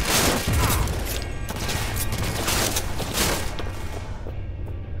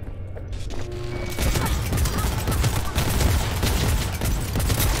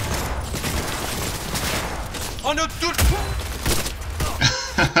 On a tout.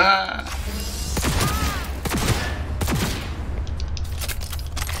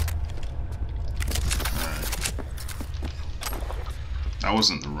 That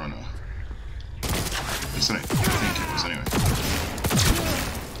wasn't the runner. At least I don't think it was anyway.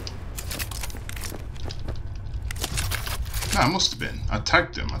 Nah, it must have been. I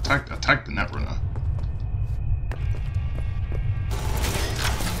tagged him. I tagged the Netrunner.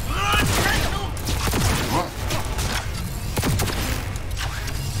 What?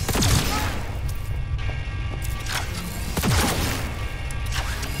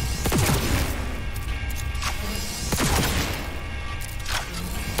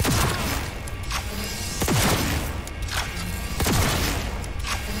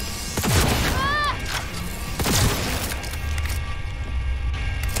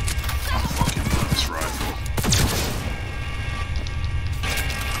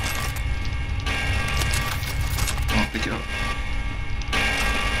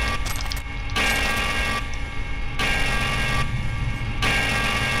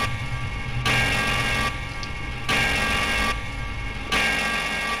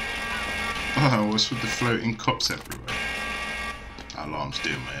 Oh, what's with the floating cops everywhere? That alarm's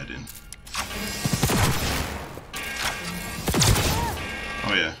doing my head in.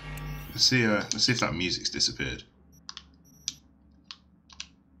 Oh yeah. Let's see if that music's disappeared.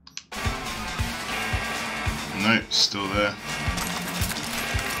 Nope, still there.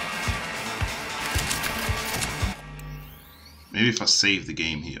 Maybe if I save the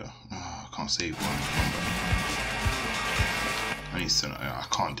game here. Oh, I can't save one. I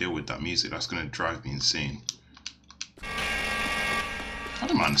can't deal with that music. That's going to drive me insane. I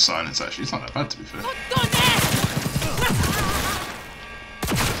don't mind the silence actually. It's not that bad to be fair.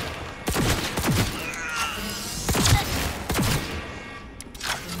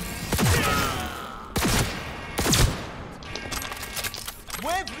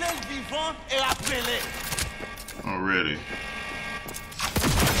 Oh, really?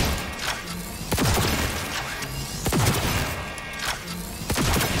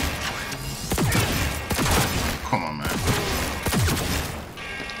 Come on, man.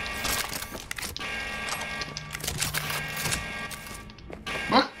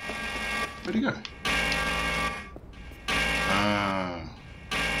 What? Where'd he go?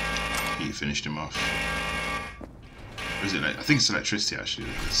 He finished him off. Or is it like, I think it's electricity actually.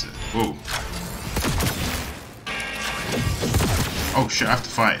 That's it. Whoa. Oh shit, I have to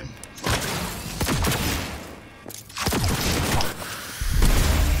fight him.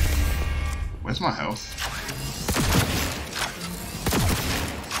 Where's my health?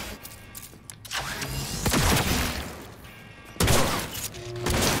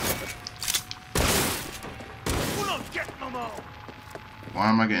 Why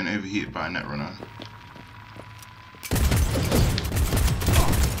am I getting overheated by a netrunner?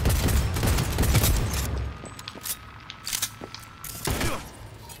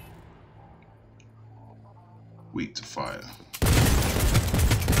 Weak to fire.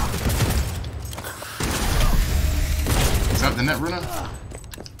 Is that the netrunner?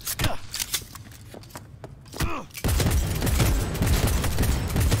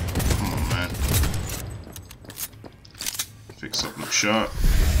 Come on, man. Fix up, look sharp.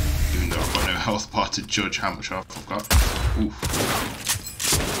 Even though I've got no health bar to judge how much health I've got. Oof.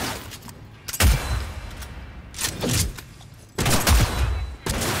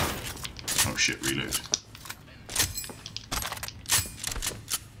 Oh shit, reload.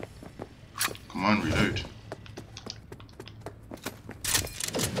 Come on, reload.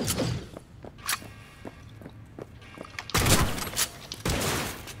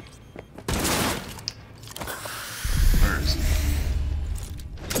 Where is he?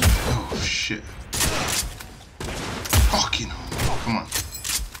 Oh shit. Fucking hell. Come on.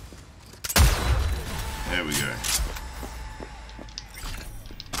 There we go.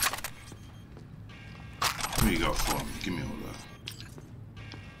 What do you got for me? Give me all that.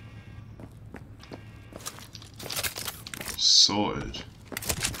 Sorted.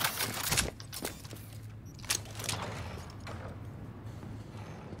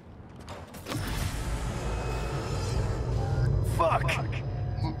 Fuck!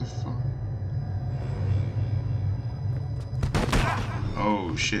 What the fuck?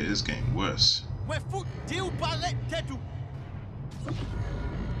 Oh shit, it's getting worse.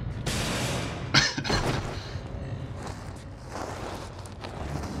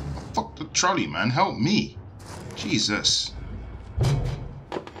 Fuck the trolley, man. Help me. Jesus.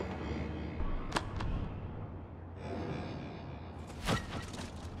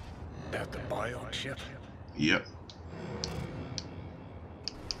 That the bio chip? Yep.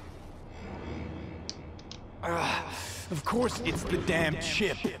 Of course it's the damn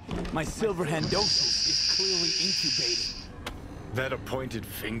chip. My silverhandosis is clearly incubating. That a pointed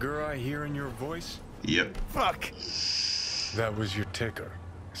finger I hear in your voice? Yep. Fuck! That was your ticker.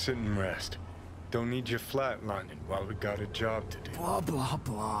 Sit and rest. Don't need you flatlining while we got a job to do. Blah, blah,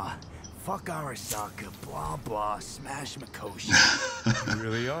 blah. Fuck Arasaka. Blah, blah. Smash Mikoshi. You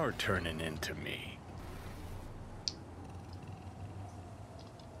really are turning into me.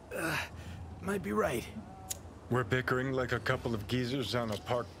 Might be right. We're bickering like a couple of geezers on a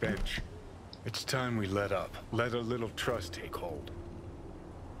park bench. It's time we let up. Let a little trust take hold.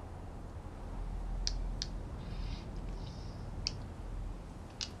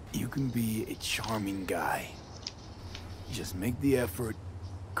 You can be a charming guy. Just make the effort,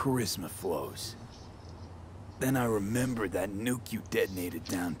 charisma flows. Then I remembered that nuke you detonated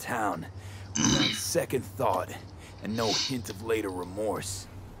downtown without second thought and no hint of later remorse.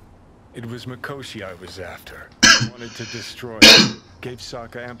 It was Mikoshi I was after. I wanted to destroy him. Gave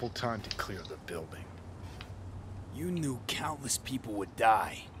Saka ample time to clear the building. You knew countless people would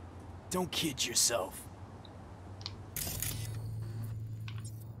die. Don't kid yourself.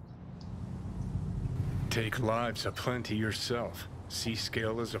 Take lives aplenty yourself. See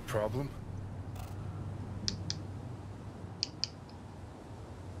scale as a problem?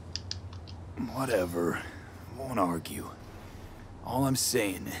 Whatever. Won't argue. All I'm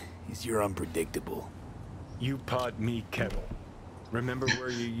saying is you're unpredictable. You pod me kettle. Remember where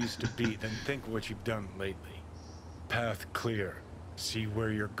you used to be, then think what you've done lately. Path clear. See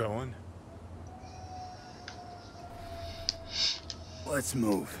where you're going? Let's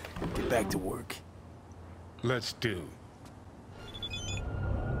move. Get back to work. Let's do.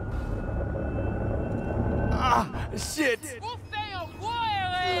 Ah, shit!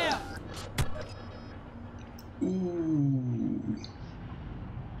 Ooh.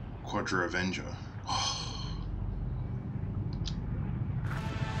 Quadra Avenger. Oh.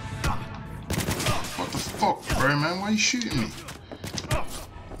 fuck, bro, man? Why are you shooting me?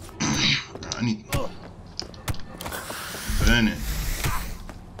 Right, I need... Burn it.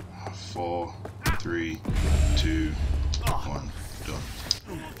 4, 3, 2, 1. Done.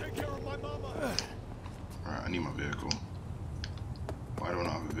 Right, I need my vehicle. Why do I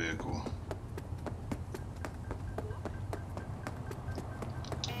not have a vehicle?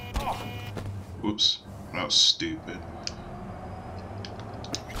 Whoops, that was stupid.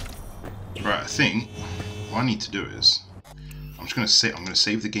 Right, I think what I need to do is I'm gonna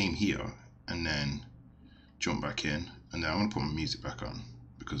save the game here and then jump back in, and then I'm gonna put my music back on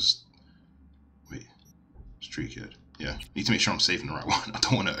because wait, it's Tree Kid. Yeah, need to make sure I'm saving the right one. I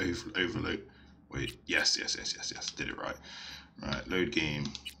don't want to overload. Wait, yes, did it right. Right, load game.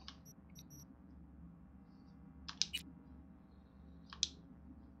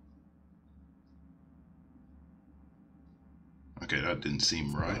 Okay, that didn't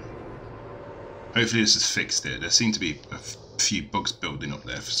seem right. Hopefully this has fixed it. There seem to be a few bugs building up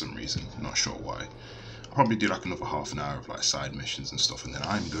there for some reason. I'm not sure why. I'll probably do like another half an hour of like side missions and stuff, and then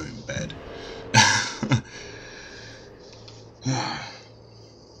I'm going to bed.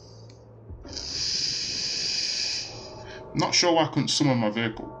 I'm not sure why I couldn't summon my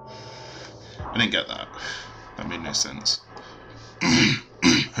vehicle. I didn't get that. That made no sense.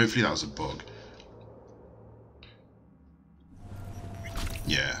 Hopefully that was a bug.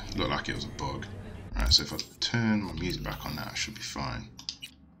 Yeah, looked like it was a bug. Alright, so if I turn my music back on now, I should be fine.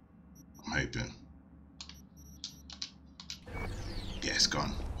 I'm hoping. Yeah, it's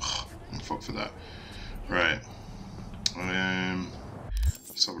gone. Oh, I'm fucked for that. Right.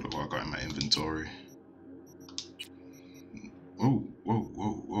 Let's have a look what I got in my inventory. Whoa, whoa,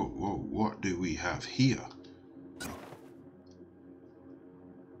 whoa, whoa, whoa. What do we have here?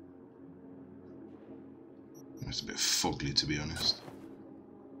 It's a bit fugly, to be honest.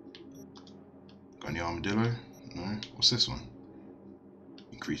 Got any armadillo? No. What's this one?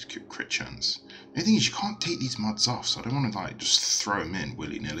 Increased crit chance. The only thing is you can't take these mods off, so I don't want to like just throw them in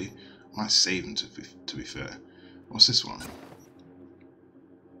willy-nilly. I might save them to be fair. What's this one?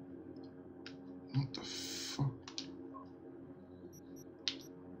 What the fuck?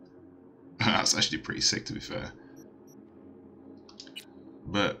 That's actually pretty sick, to be fair.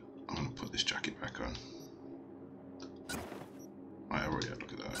 But I'm gonna put this jacket back on. I already had a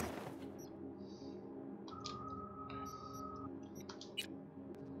look at that.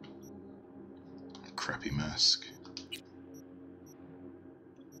 Crappy mask.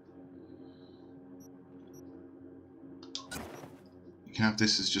 You can have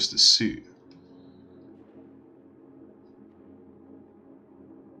this as just a suit.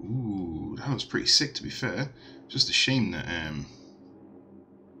 Ooh, that was pretty sick, to be fair. Just a shame that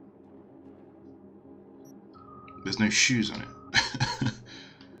there's no shoes on it.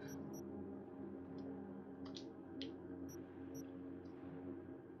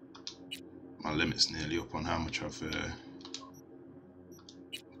 My limit's nearly up on how much I've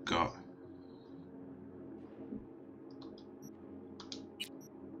got.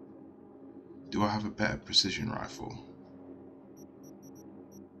 Do I have a better precision rifle?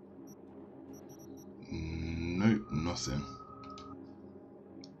 Nope, nothing.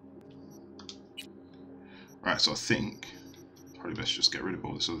 Right, so I think probably best just get rid of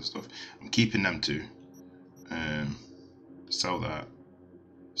all this other stuff. I'm keeping them too. Sell that.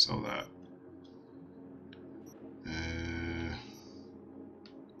 Sell that.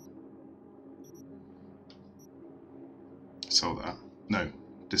 Sell that. No,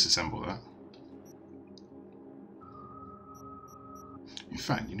 disassemble that. In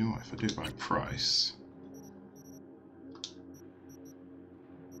fact, you know what? If I do it by price,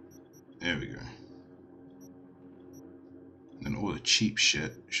 there we go. And then all the cheap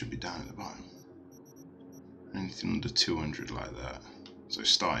shit should be down at the bottom. Anything under 200 like that. So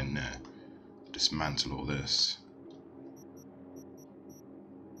starting there, dismantle all this.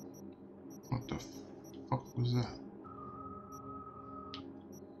 What the fuck was that?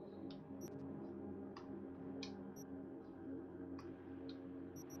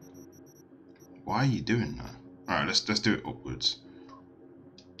 Why are you doing that? Alright, let's do it upwards.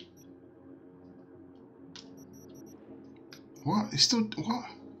 What? It's still what?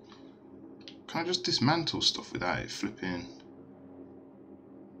 Can I just dismantle stuff without it flipping?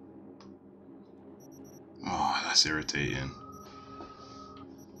 Oh, that's irritating.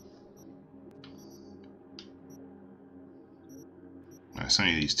 No, it's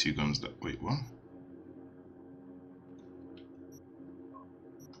only these two guns that wait, what?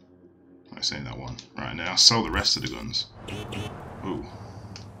 I say that one. Right, now I'll sell the rest of the guns. Ooh.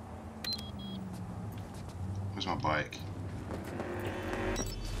 Where's my bike?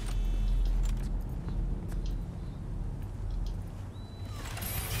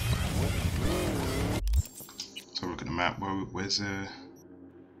 where's there's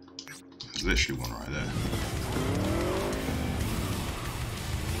literally one right there.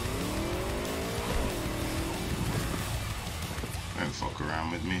 Don't fuck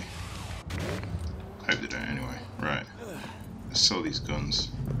around with me. Hope they don't anyway. Right. Let's sell these guns.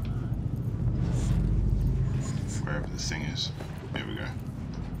 Wherever the thing is. There we go.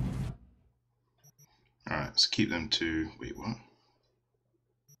 Alright, so keep them to... Wait, what?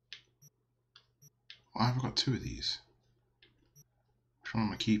 Why have I got 2 of these? Which one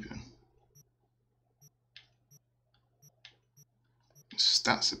am I keeping? The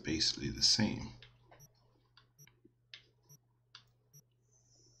stats are basically the same.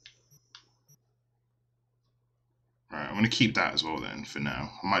 Right, I'm going to keep that as well then for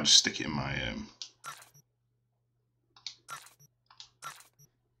now. I might just stick it in my...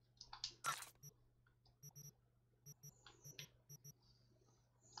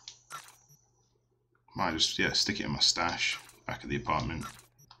 Might just, yeah, stick it in my stash back at the apartment.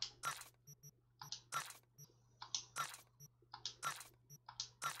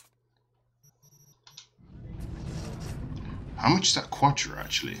 How much is that Quadra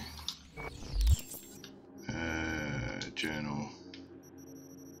actually? Journal.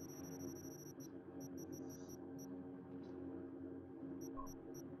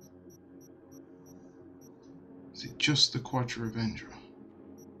 Is it just the Quadra Avenger?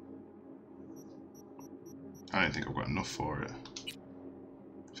 I don't think I've got enough for it.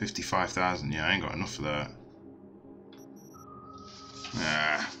 55,000, yeah, I ain't got enough for that.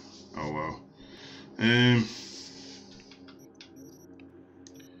 Ah, oh well.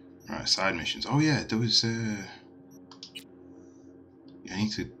 Right, side missions. Oh yeah, there was I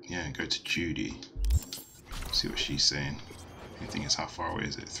need to, yeah, go to Judy. See what she's saying. The thing is, how far away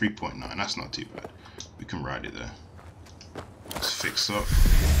is it? 3.9, that's not too bad. We can ride it there. Let's fix up.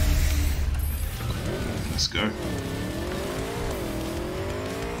 Let's go.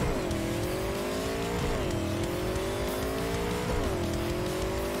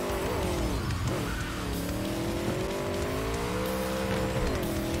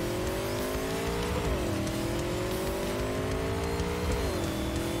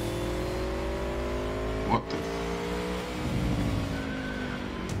 What the?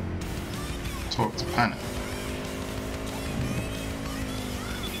 Talk to Panic.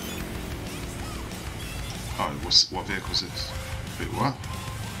 Oh, what vehicle is this? Wait, what?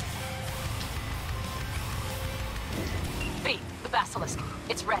 B, the Basilisk.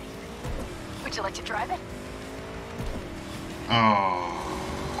 It's ready. Would you like to drive it? Oh.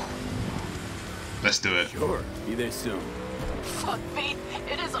 Let's do it. Sure. Be there soon. Fuck me.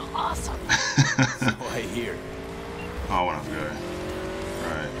 It is awesome. So I hear. Oh, I want to go.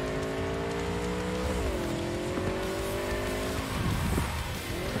 Right.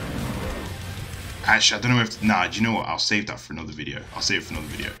 Actually, I don't know if... Nah, do you know what? I'll save that for another video. I'll save it for another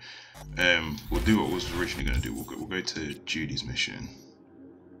video. We'll do what I was originally going to do. We'll go to Judy's mission.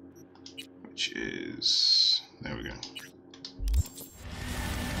 Which is... There we go.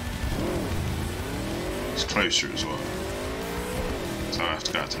 It's closer as well. So I have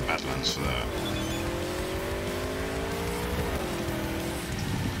to go out to the Badlands for that.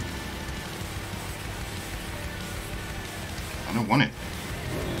 I don't want it.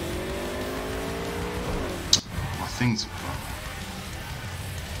 My things have gone.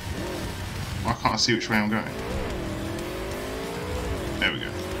 Why can't I see which way I'm going? There we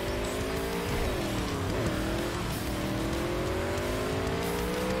go.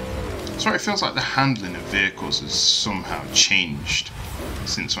 Sorry, it feels like the handling of vehicles has somehow changed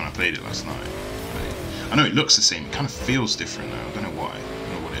since when I played it last night. I know it looks the same, it kind of feels different now. I don't know why. I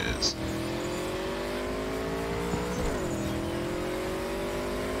don't know what it is.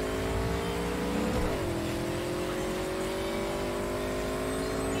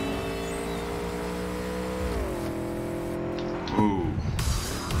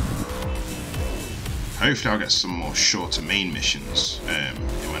 Hopefully I'll get some more shorter main missions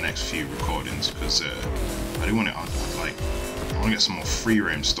in my next few recordings, because I do want it on, like, I want to get some more free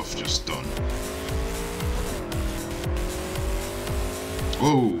roam stuff just done.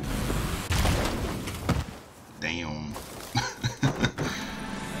 Whoa! Damn.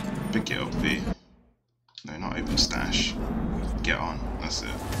 Pick it up, V. No, not open stash. Get on, that's it.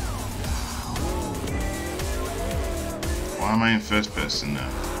 Why am I in first person now?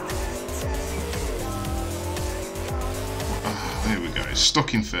 There we go,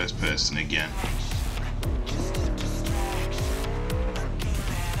 stuck in first person again.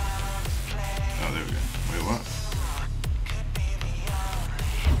 Oh, there we go. Wait, what?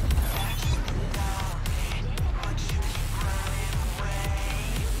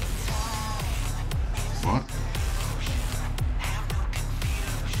 What?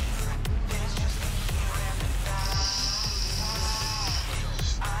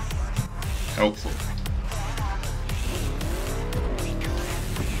 helpful.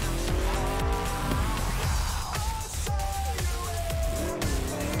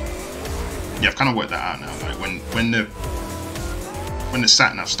 Yeah, I've kind of worked that out now. Like when the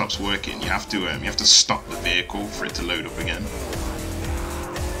sat nav stops working, you have to stop the vehicle for it to load up again.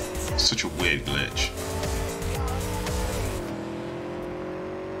 It's such a weird glitch.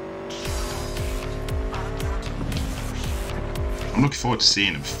 I'm looking forward to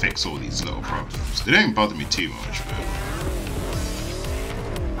seeing them fix all these little problems. They don't bother me too much, but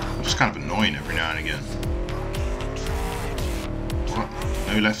I'm just kind of annoying every now and again. What?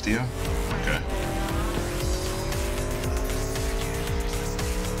 No left here? Okay.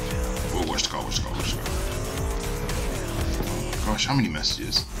 Oh, watch the car, watch the car, watch the car. Gosh, how many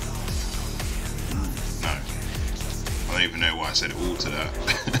messages? No. I don't even know why I said all to that.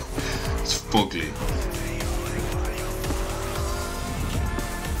 It's fugly.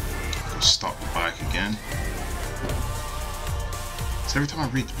 Stop the bike again. So every time I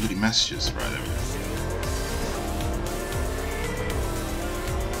read the bloody messages, right, there we go.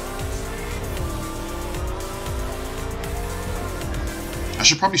 I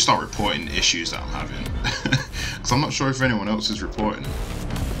should probably start reporting issues that I'm having. Because I'm not sure if anyone else is reporting.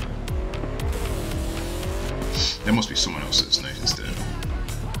 There must be someone else that's noticed it.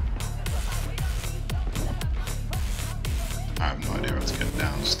 I have no idea how to get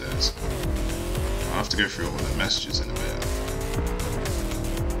downstairs. I'll have to go through all the messages in a bit.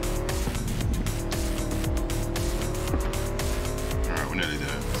 Alright, we're nearly there.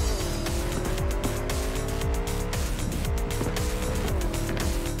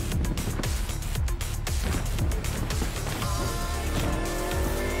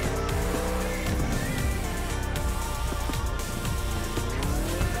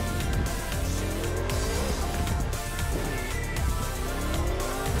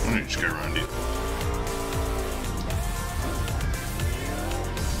 Just go around it.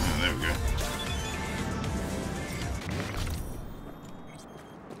 Oh, there we go.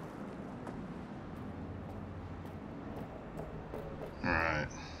 Alright.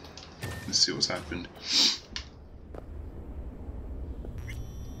 Let's see what's happened.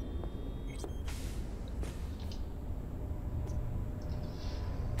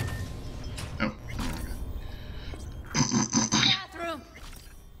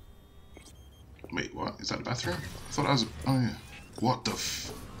 Wait, what? Is that the bathroom? I thought I was... Oh, yeah. What the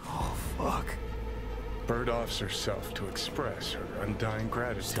f... Oh, fuck. Bird offs herself to express her undying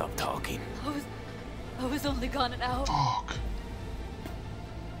gratitude. Stop talking. I was only gone an hour. Fuck.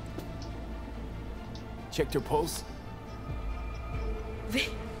 Checked her pulse? She's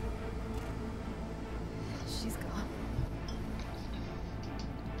gone.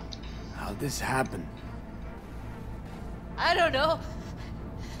 How'd this happen? I don't know.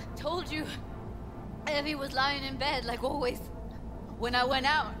 Told you. Evie was lying in bed like always when I went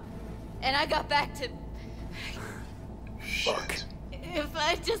out, and I got back to... Fuck. If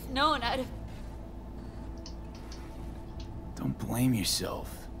I'd just known, I'd have... Don't blame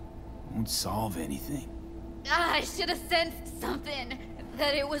yourself. Won't solve anything. I should have sensed something,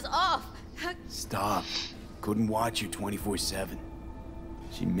 that it was off. Stop. Couldn't watch you 24/7.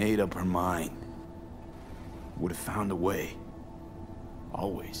 She made up her mind. Would have found a way.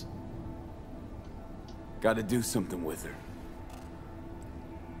 Always. Gotta do something with her.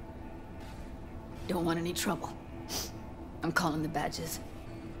 Don't want any trouble. I'm calling the badges.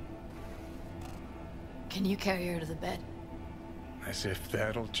 Can you carry her to the bed? As if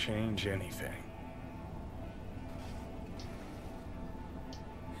that'll change anything.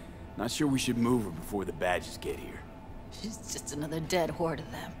 Not sure we should move her before the badges get here. She's just another dead whore to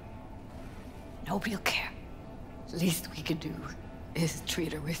them. Nobody'll care. Least we could do is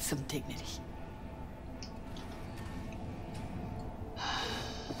treat her with some dignity.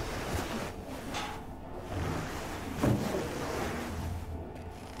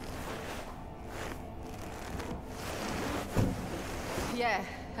 Yeah,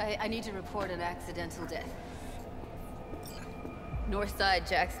 I need to report an accidental death. North side,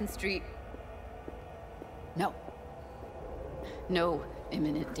 Jackson Street. No. No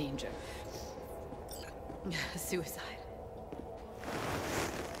imminent danger. Suicide.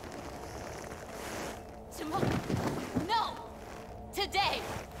 Tomorrow. No! Today!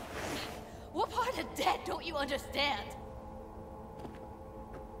 What part of dead don't you understand?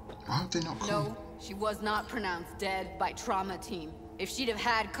 Why have they not come? No, she was not pronounced dead by trauma team. If she'd have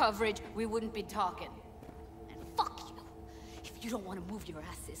had coverage, we wouldn't be talking. And fuck you. If you don't want to move your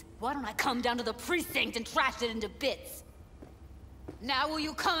asses, why don't I come down to the precinct and trash it into bits? Now will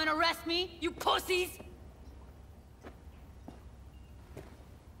you come and arrest me, you pussies?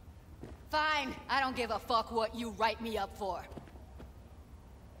 Fine. I don't give a fuck what you write me up for.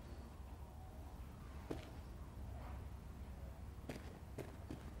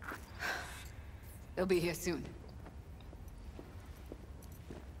 They'll be here soon.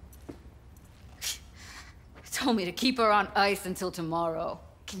 Told me to keep her on ice until tomorrow.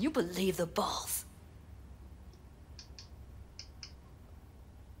 Can you believe the balls?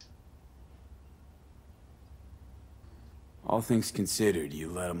 All things considered, you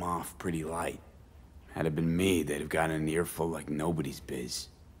let him off pretty light. Had it been me, they'd have gotten an earful like nobody's biz.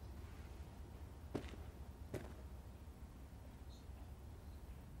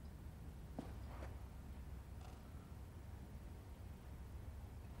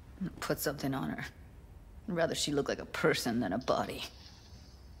 Put something on her. I'd rather she look like a person than a body.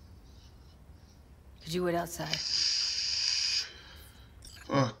 Did you wait outside?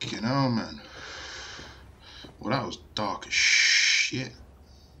 Fucking hell, man. Well, that was dark as shit.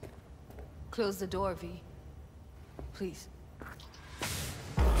 Close the door, V. Please.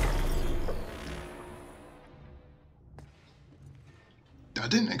 I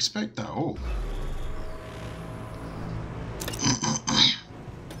didn't expect that. Oh.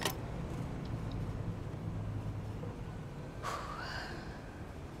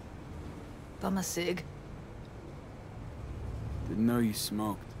 Bum a cig. Didn't know you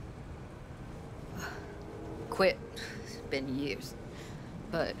smoked. Quit. It's been years.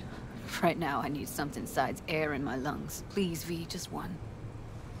 But right now I need something besides air in my lungs. Please, V, just one.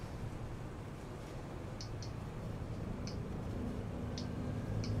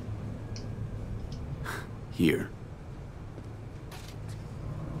 Here.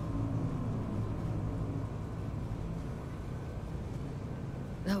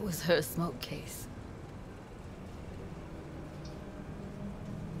 That was her smoke case.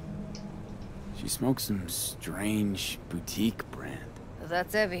 She smokes some strange boutique brand.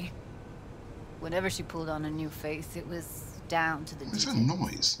 That's Evie. Whenever she pulled on a new face, it was down to the What's that details.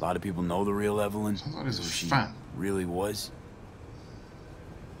 noise? A lot of people know the real Evelyn. Sounds like there's a Who she fan. really was.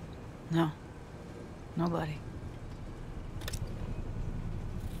 No. Nobody.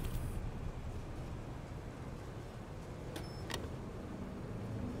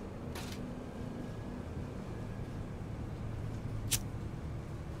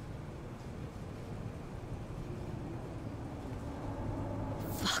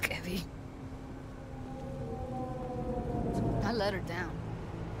 Fuck, Evie. I let her down.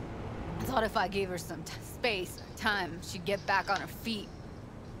 I thought if I gave her some space or time, she'd get back on her feet.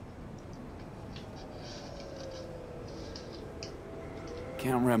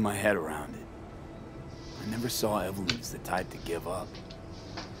 Can't wrap my head around it. I never saw Evelyn as the type to give up.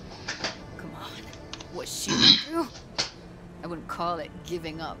 Come on. What she went through? I wouldn't call it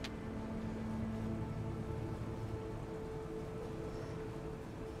giving up.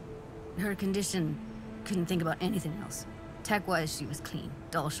 Her condition, couldn't think about anything else. Tech-wise, she was clean.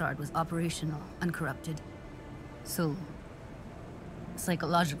 Shard was operational, uncorrupted. So,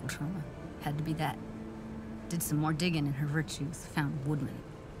 psychological trauma had to be that. Did some more digging in her virtues, found Woodman.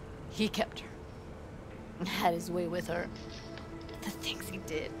 He kept her. Had his way with her. The things he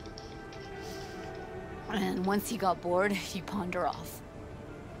did. And once he got bored, he pawned her off.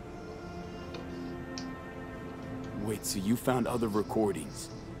 Wait, so you found other recordings?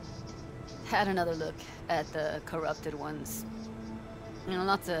 Had another look at the corrupted ones. You know,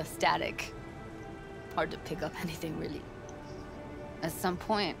 lots of static. Hard to pick up anything, really. At some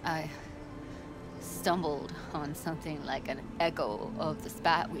point, I stumbled on something like an echo of the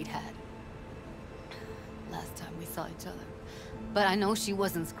spat we'd had. Last time we saw each other. But I know she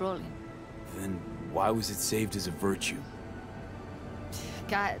wasn't scrolling. Then why was it saved as a virtue?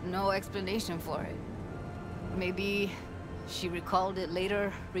 Got no explanation for it. Maybe she recalled it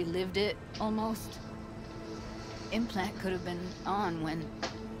later, relived it, almost. Implant could have been on when,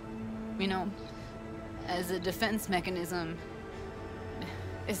 you know, as a defense mechanism,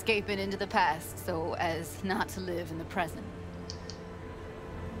 escaping into the past so as not to live in the present.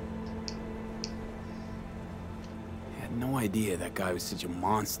 I had no idea that guy was such a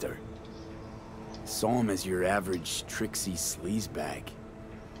monster. Saw him as your average tricksy sleazebag.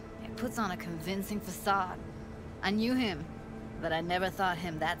 It puts on a convincing facade. I knew him, but I never thought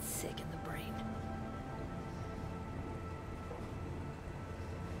him that sick in the brain.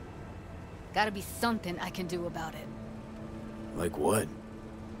 Gotta be something I can do about it. Like what?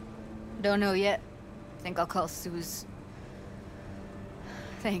 Don't know yet. Think I'll call Suze.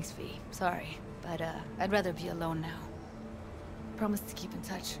 Thanks, V. Sorry, but I'd rather be alone now. Promise to keep in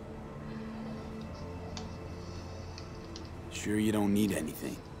touch. Sure you don't need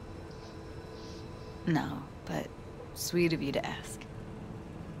anything? No, but sweet of you to ask.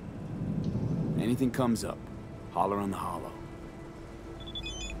 Anything comes up, holler on the holo.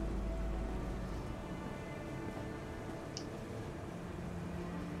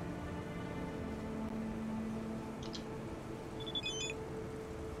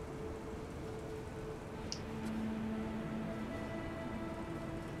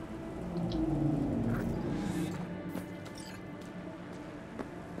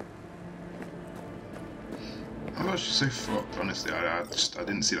 I was just so fucked, honestly. I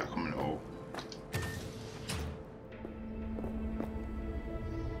didn't see that coming at all.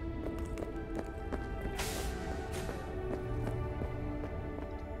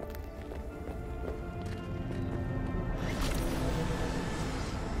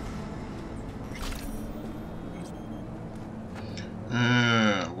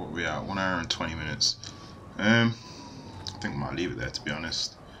 What are we at? 1 hour and 20 minutes. I think we might leave it there, to be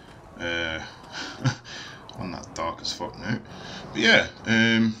honest. On that dark as fuck note. But yeah,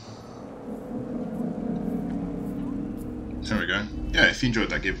 there we go. Yeah, if you enjoyed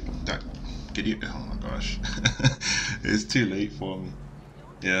that video, oh my gosh, it's too late for me.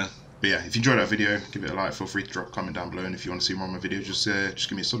 Yeah, but yeah, if you enjoyed that video, give it a like. Feel free to drop a comment down below, and if you want to see more of my videos, just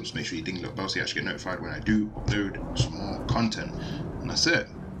give me a sub. Just make sure you ding the little bell so you actually get notified when I do upload some more content. And that's it.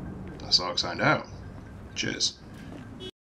 That's Ark signed out. Cheers.